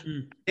or gut.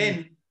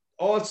 Then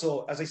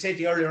also, as I said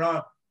to you earlier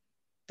on,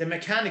 the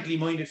mechanically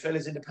minded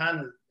fellas in the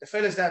panel, the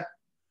fellas that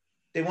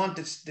they want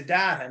the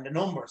data and the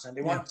numbers and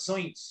they want the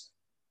science,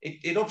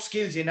 it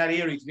upskills you in that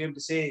area to be able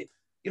to say,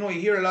 you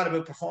hear a lot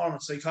about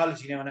performance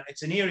psychology now, and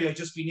it's an area I've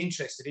just been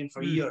interested in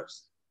for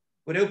years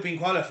without being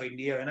qualified in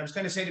the area. And I was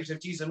kind of saying to myself,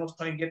 geez, I must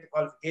try and get the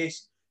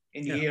qualification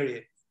in the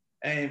area.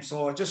 And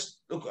so I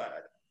just,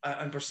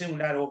 I'm pursuing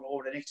that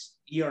over the next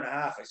year and a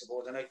half, I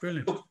suppose. And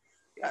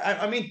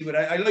I'm into it.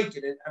 I like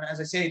it. And as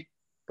I said,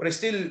 but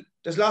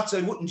there's lots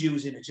I wouldn't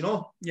use in it,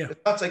 Yeah. There's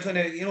lots I kind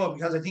of,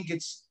 because I think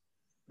it's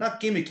not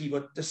gimmicky,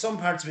 but there's some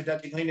parts of it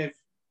that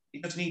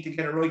you just need to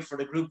get it right for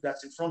the group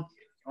that's in front of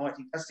you. I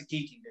think that's the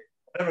key thing.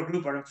 Whatever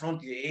group are in front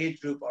of you,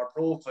 age group or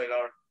profile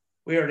or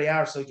where they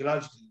are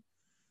psychologically,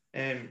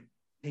 I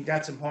think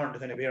that's important to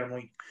kind of bear in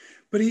mind.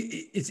 But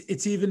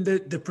it's even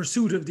the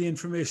pursuit of the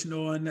information,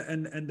 and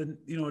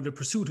the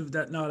pursuit of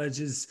that knowledge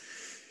is,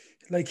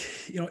 like,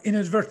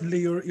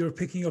 inadvertently you're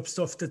picking up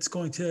stuff that's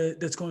going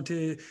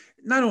to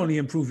not only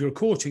improve your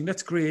coaching.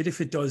 That's great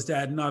if it does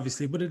that, and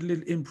obviously, but it'll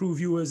improve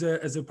you as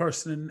a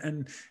person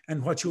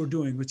and what you're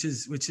doing, which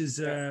is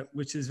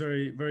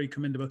very, very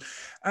commendable.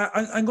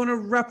 I'm going to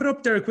wrap it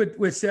up, Derek,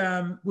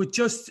 with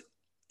just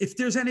if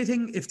there's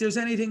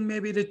anything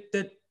maybe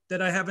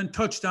that I haven't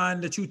touched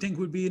on that you think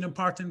would be an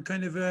important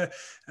kind of a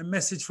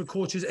message for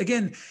coaches.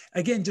 Again,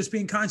 just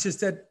being conscious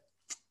that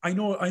I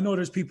know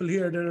there's people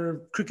here that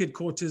are cricket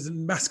coaches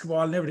and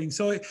basketball and everything.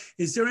 So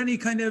is there any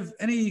kind of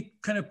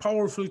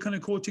powerful kind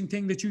of coaching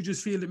thing that you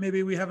just feel that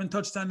maybe we haven't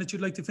touched on that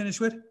you'd like to finish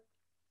with?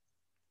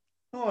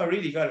 No, I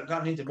really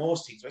gotten into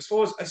most things. I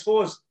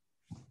suppose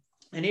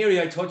an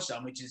area I touched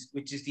on, which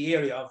is the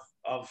area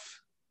of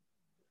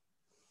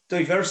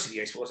diversity,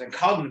 I suppose, and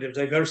cognitive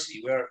diversity,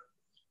 where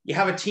you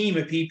have a team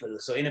of people.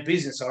 So in a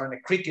business or in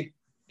a cricket,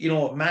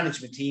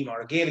 management team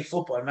or a Gaelic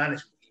football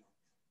management team.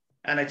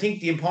 And I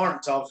think the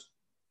importance of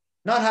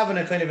not having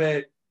a kind of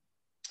a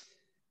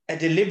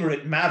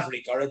deliberate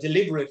maverick or a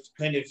deliberate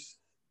kind of,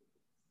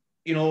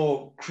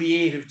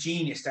 creative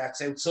genius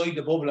that's outside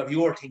the bubble of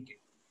your thinking.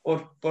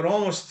 But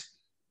almost,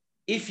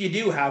 if you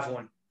do have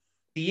one,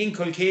 the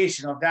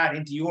inculcation of that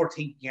into your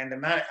thinking and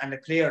the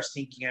players'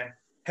 thinking, and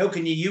how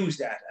can you use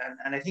that?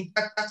 And I think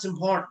that's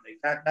important.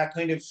 Like that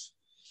kind of,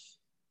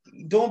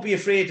 don't be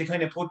afraid to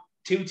kind of put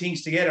two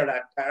things together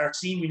that are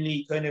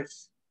seemingly kind of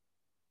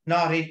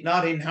not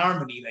in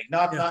harmony, like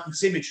not in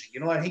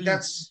symmetry. I think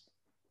that's,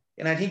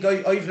 and I think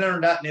I've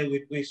learned that now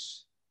with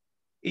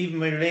even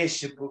my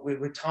relationship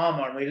with Tom,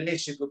 or my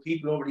relationship with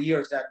people over the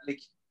years, that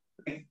like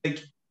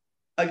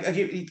I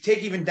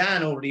take even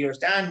Dan over the years.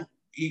 Dan,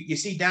 you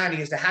see Dan, he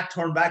has the hat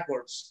turned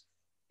backwards,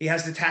 he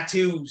has the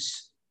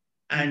tattoos,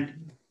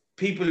 and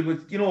people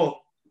with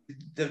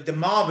the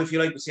mob, if you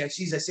like, would say,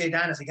 geez, I say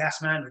Dan is a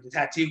gas man with the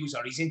tattoos,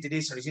 or he's into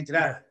this, or he's into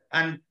that. Yeah.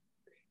 And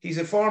he's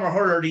a former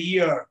hurler of the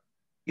year,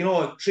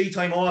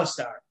 3-time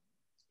All-Star.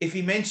 If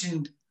he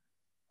mentioned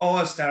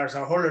All-Stars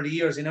or hurler of the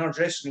years in our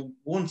dressing room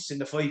once in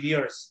the 5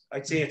 years,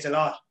 I'd say it's a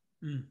lot.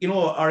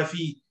 Or if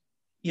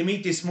you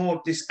meet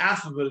this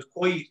affable,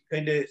 quiet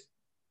kind of,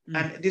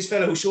 and this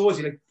fellow who shows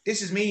you, like,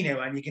 this is me now,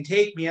 and you can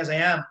take me as I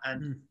am,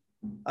 and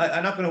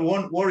I'm not going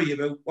to worry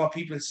about what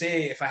people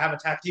say if I have a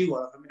tattoo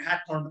or if I'm in a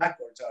hat turned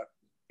backwards, or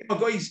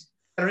guys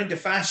that are into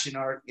fashion,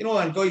 or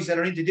and guys that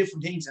are into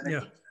different things. And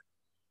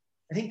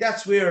I think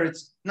that's where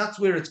it's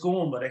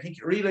going. But I think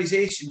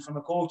realization from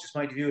a coach's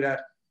point of view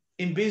that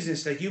in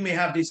business, like, you may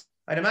have this.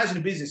 I'd imagine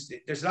in business,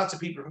 there's lots of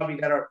people probably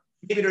that are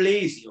maybe they're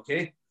lazy,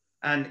 okay.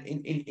 And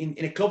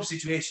in a club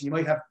situation,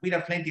 we'd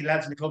have plenty of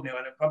lads in the club now,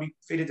 and I've probably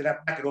fit into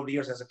that bracket over the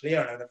years as a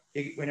player. Now that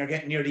when you're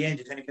getting near the end,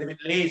 you tend to get a bit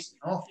lazy,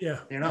 Yeah.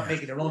 You're not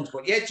making the runs,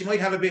 but yet you might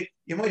have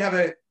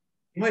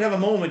a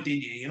moment in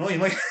you, you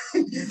might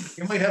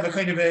have a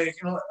kind of a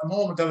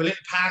moment of a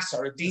little pass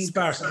or a dink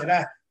or something like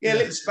that. Yeah, a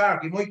little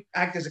spark. You might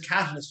act as a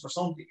catalyst for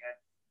something.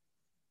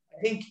 And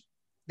I think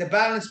the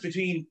balance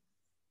between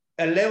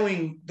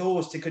allowing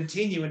those to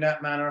continue in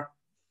that manner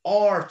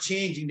or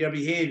changing their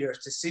behaviours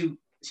to suit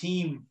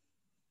team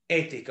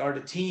ethic or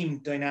the team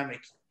dynamic,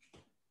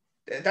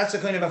 that's a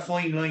kind of a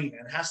fine line,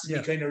 and has to be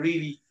kind of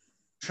really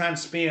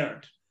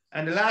transparent.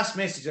 And the last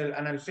message,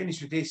 and I'll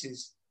finish with this,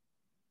 is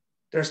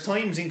there's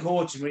times in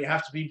coaching where you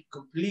have to be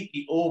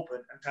completely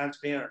open and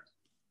transparent,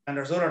 and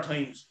there's other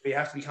times where you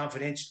have to be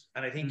confidential.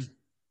 And I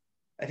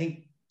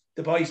think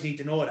the boys need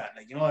to know that,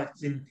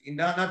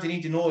 not they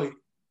need to know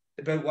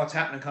about what's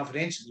happening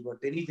confidentially,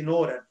 but they need to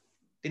know that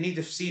they need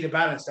to see the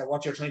balance that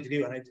what you're trying to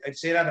do. And I'd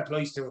say that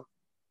applies to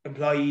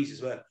employees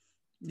as well.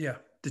 Yeah,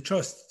 the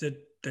trust that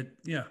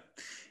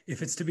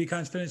if it's to be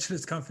confidential,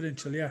 it's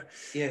confidential. Yeah.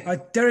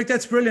 Derek,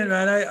 that's brilliant,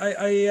 man.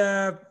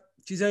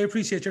 I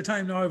appreciate your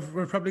time. Now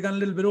we're probably gone a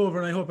little bit over,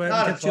 and I hope I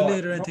haven't kept you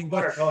late or anything.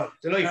 But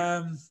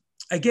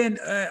again,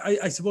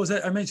 I suppose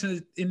I mentioned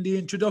it in the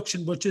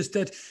introduction, but just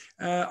that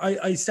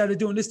I started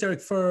doing this,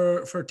 Derek,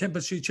 for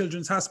Temple Street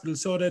Children's Hospital,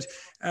 so that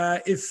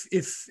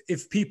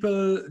if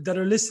people that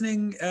are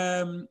listening,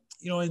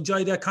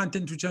 enjoy that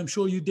content, which I'm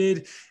sure you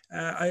did.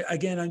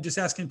 I'm just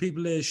asking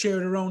people to share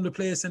it around the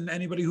place, and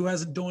anybody who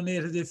hasn't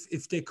donated,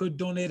 if they could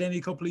donate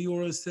any couple of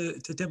euros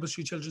to Temple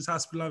Street Children's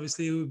Hospital,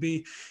 obviously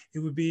it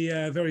would be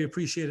very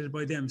appreciated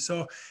by them.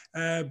 So,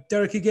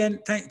 Derek, again,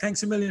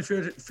 thanks a million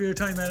for your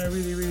time, man. I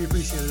really, really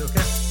appreciate it.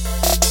 Okay.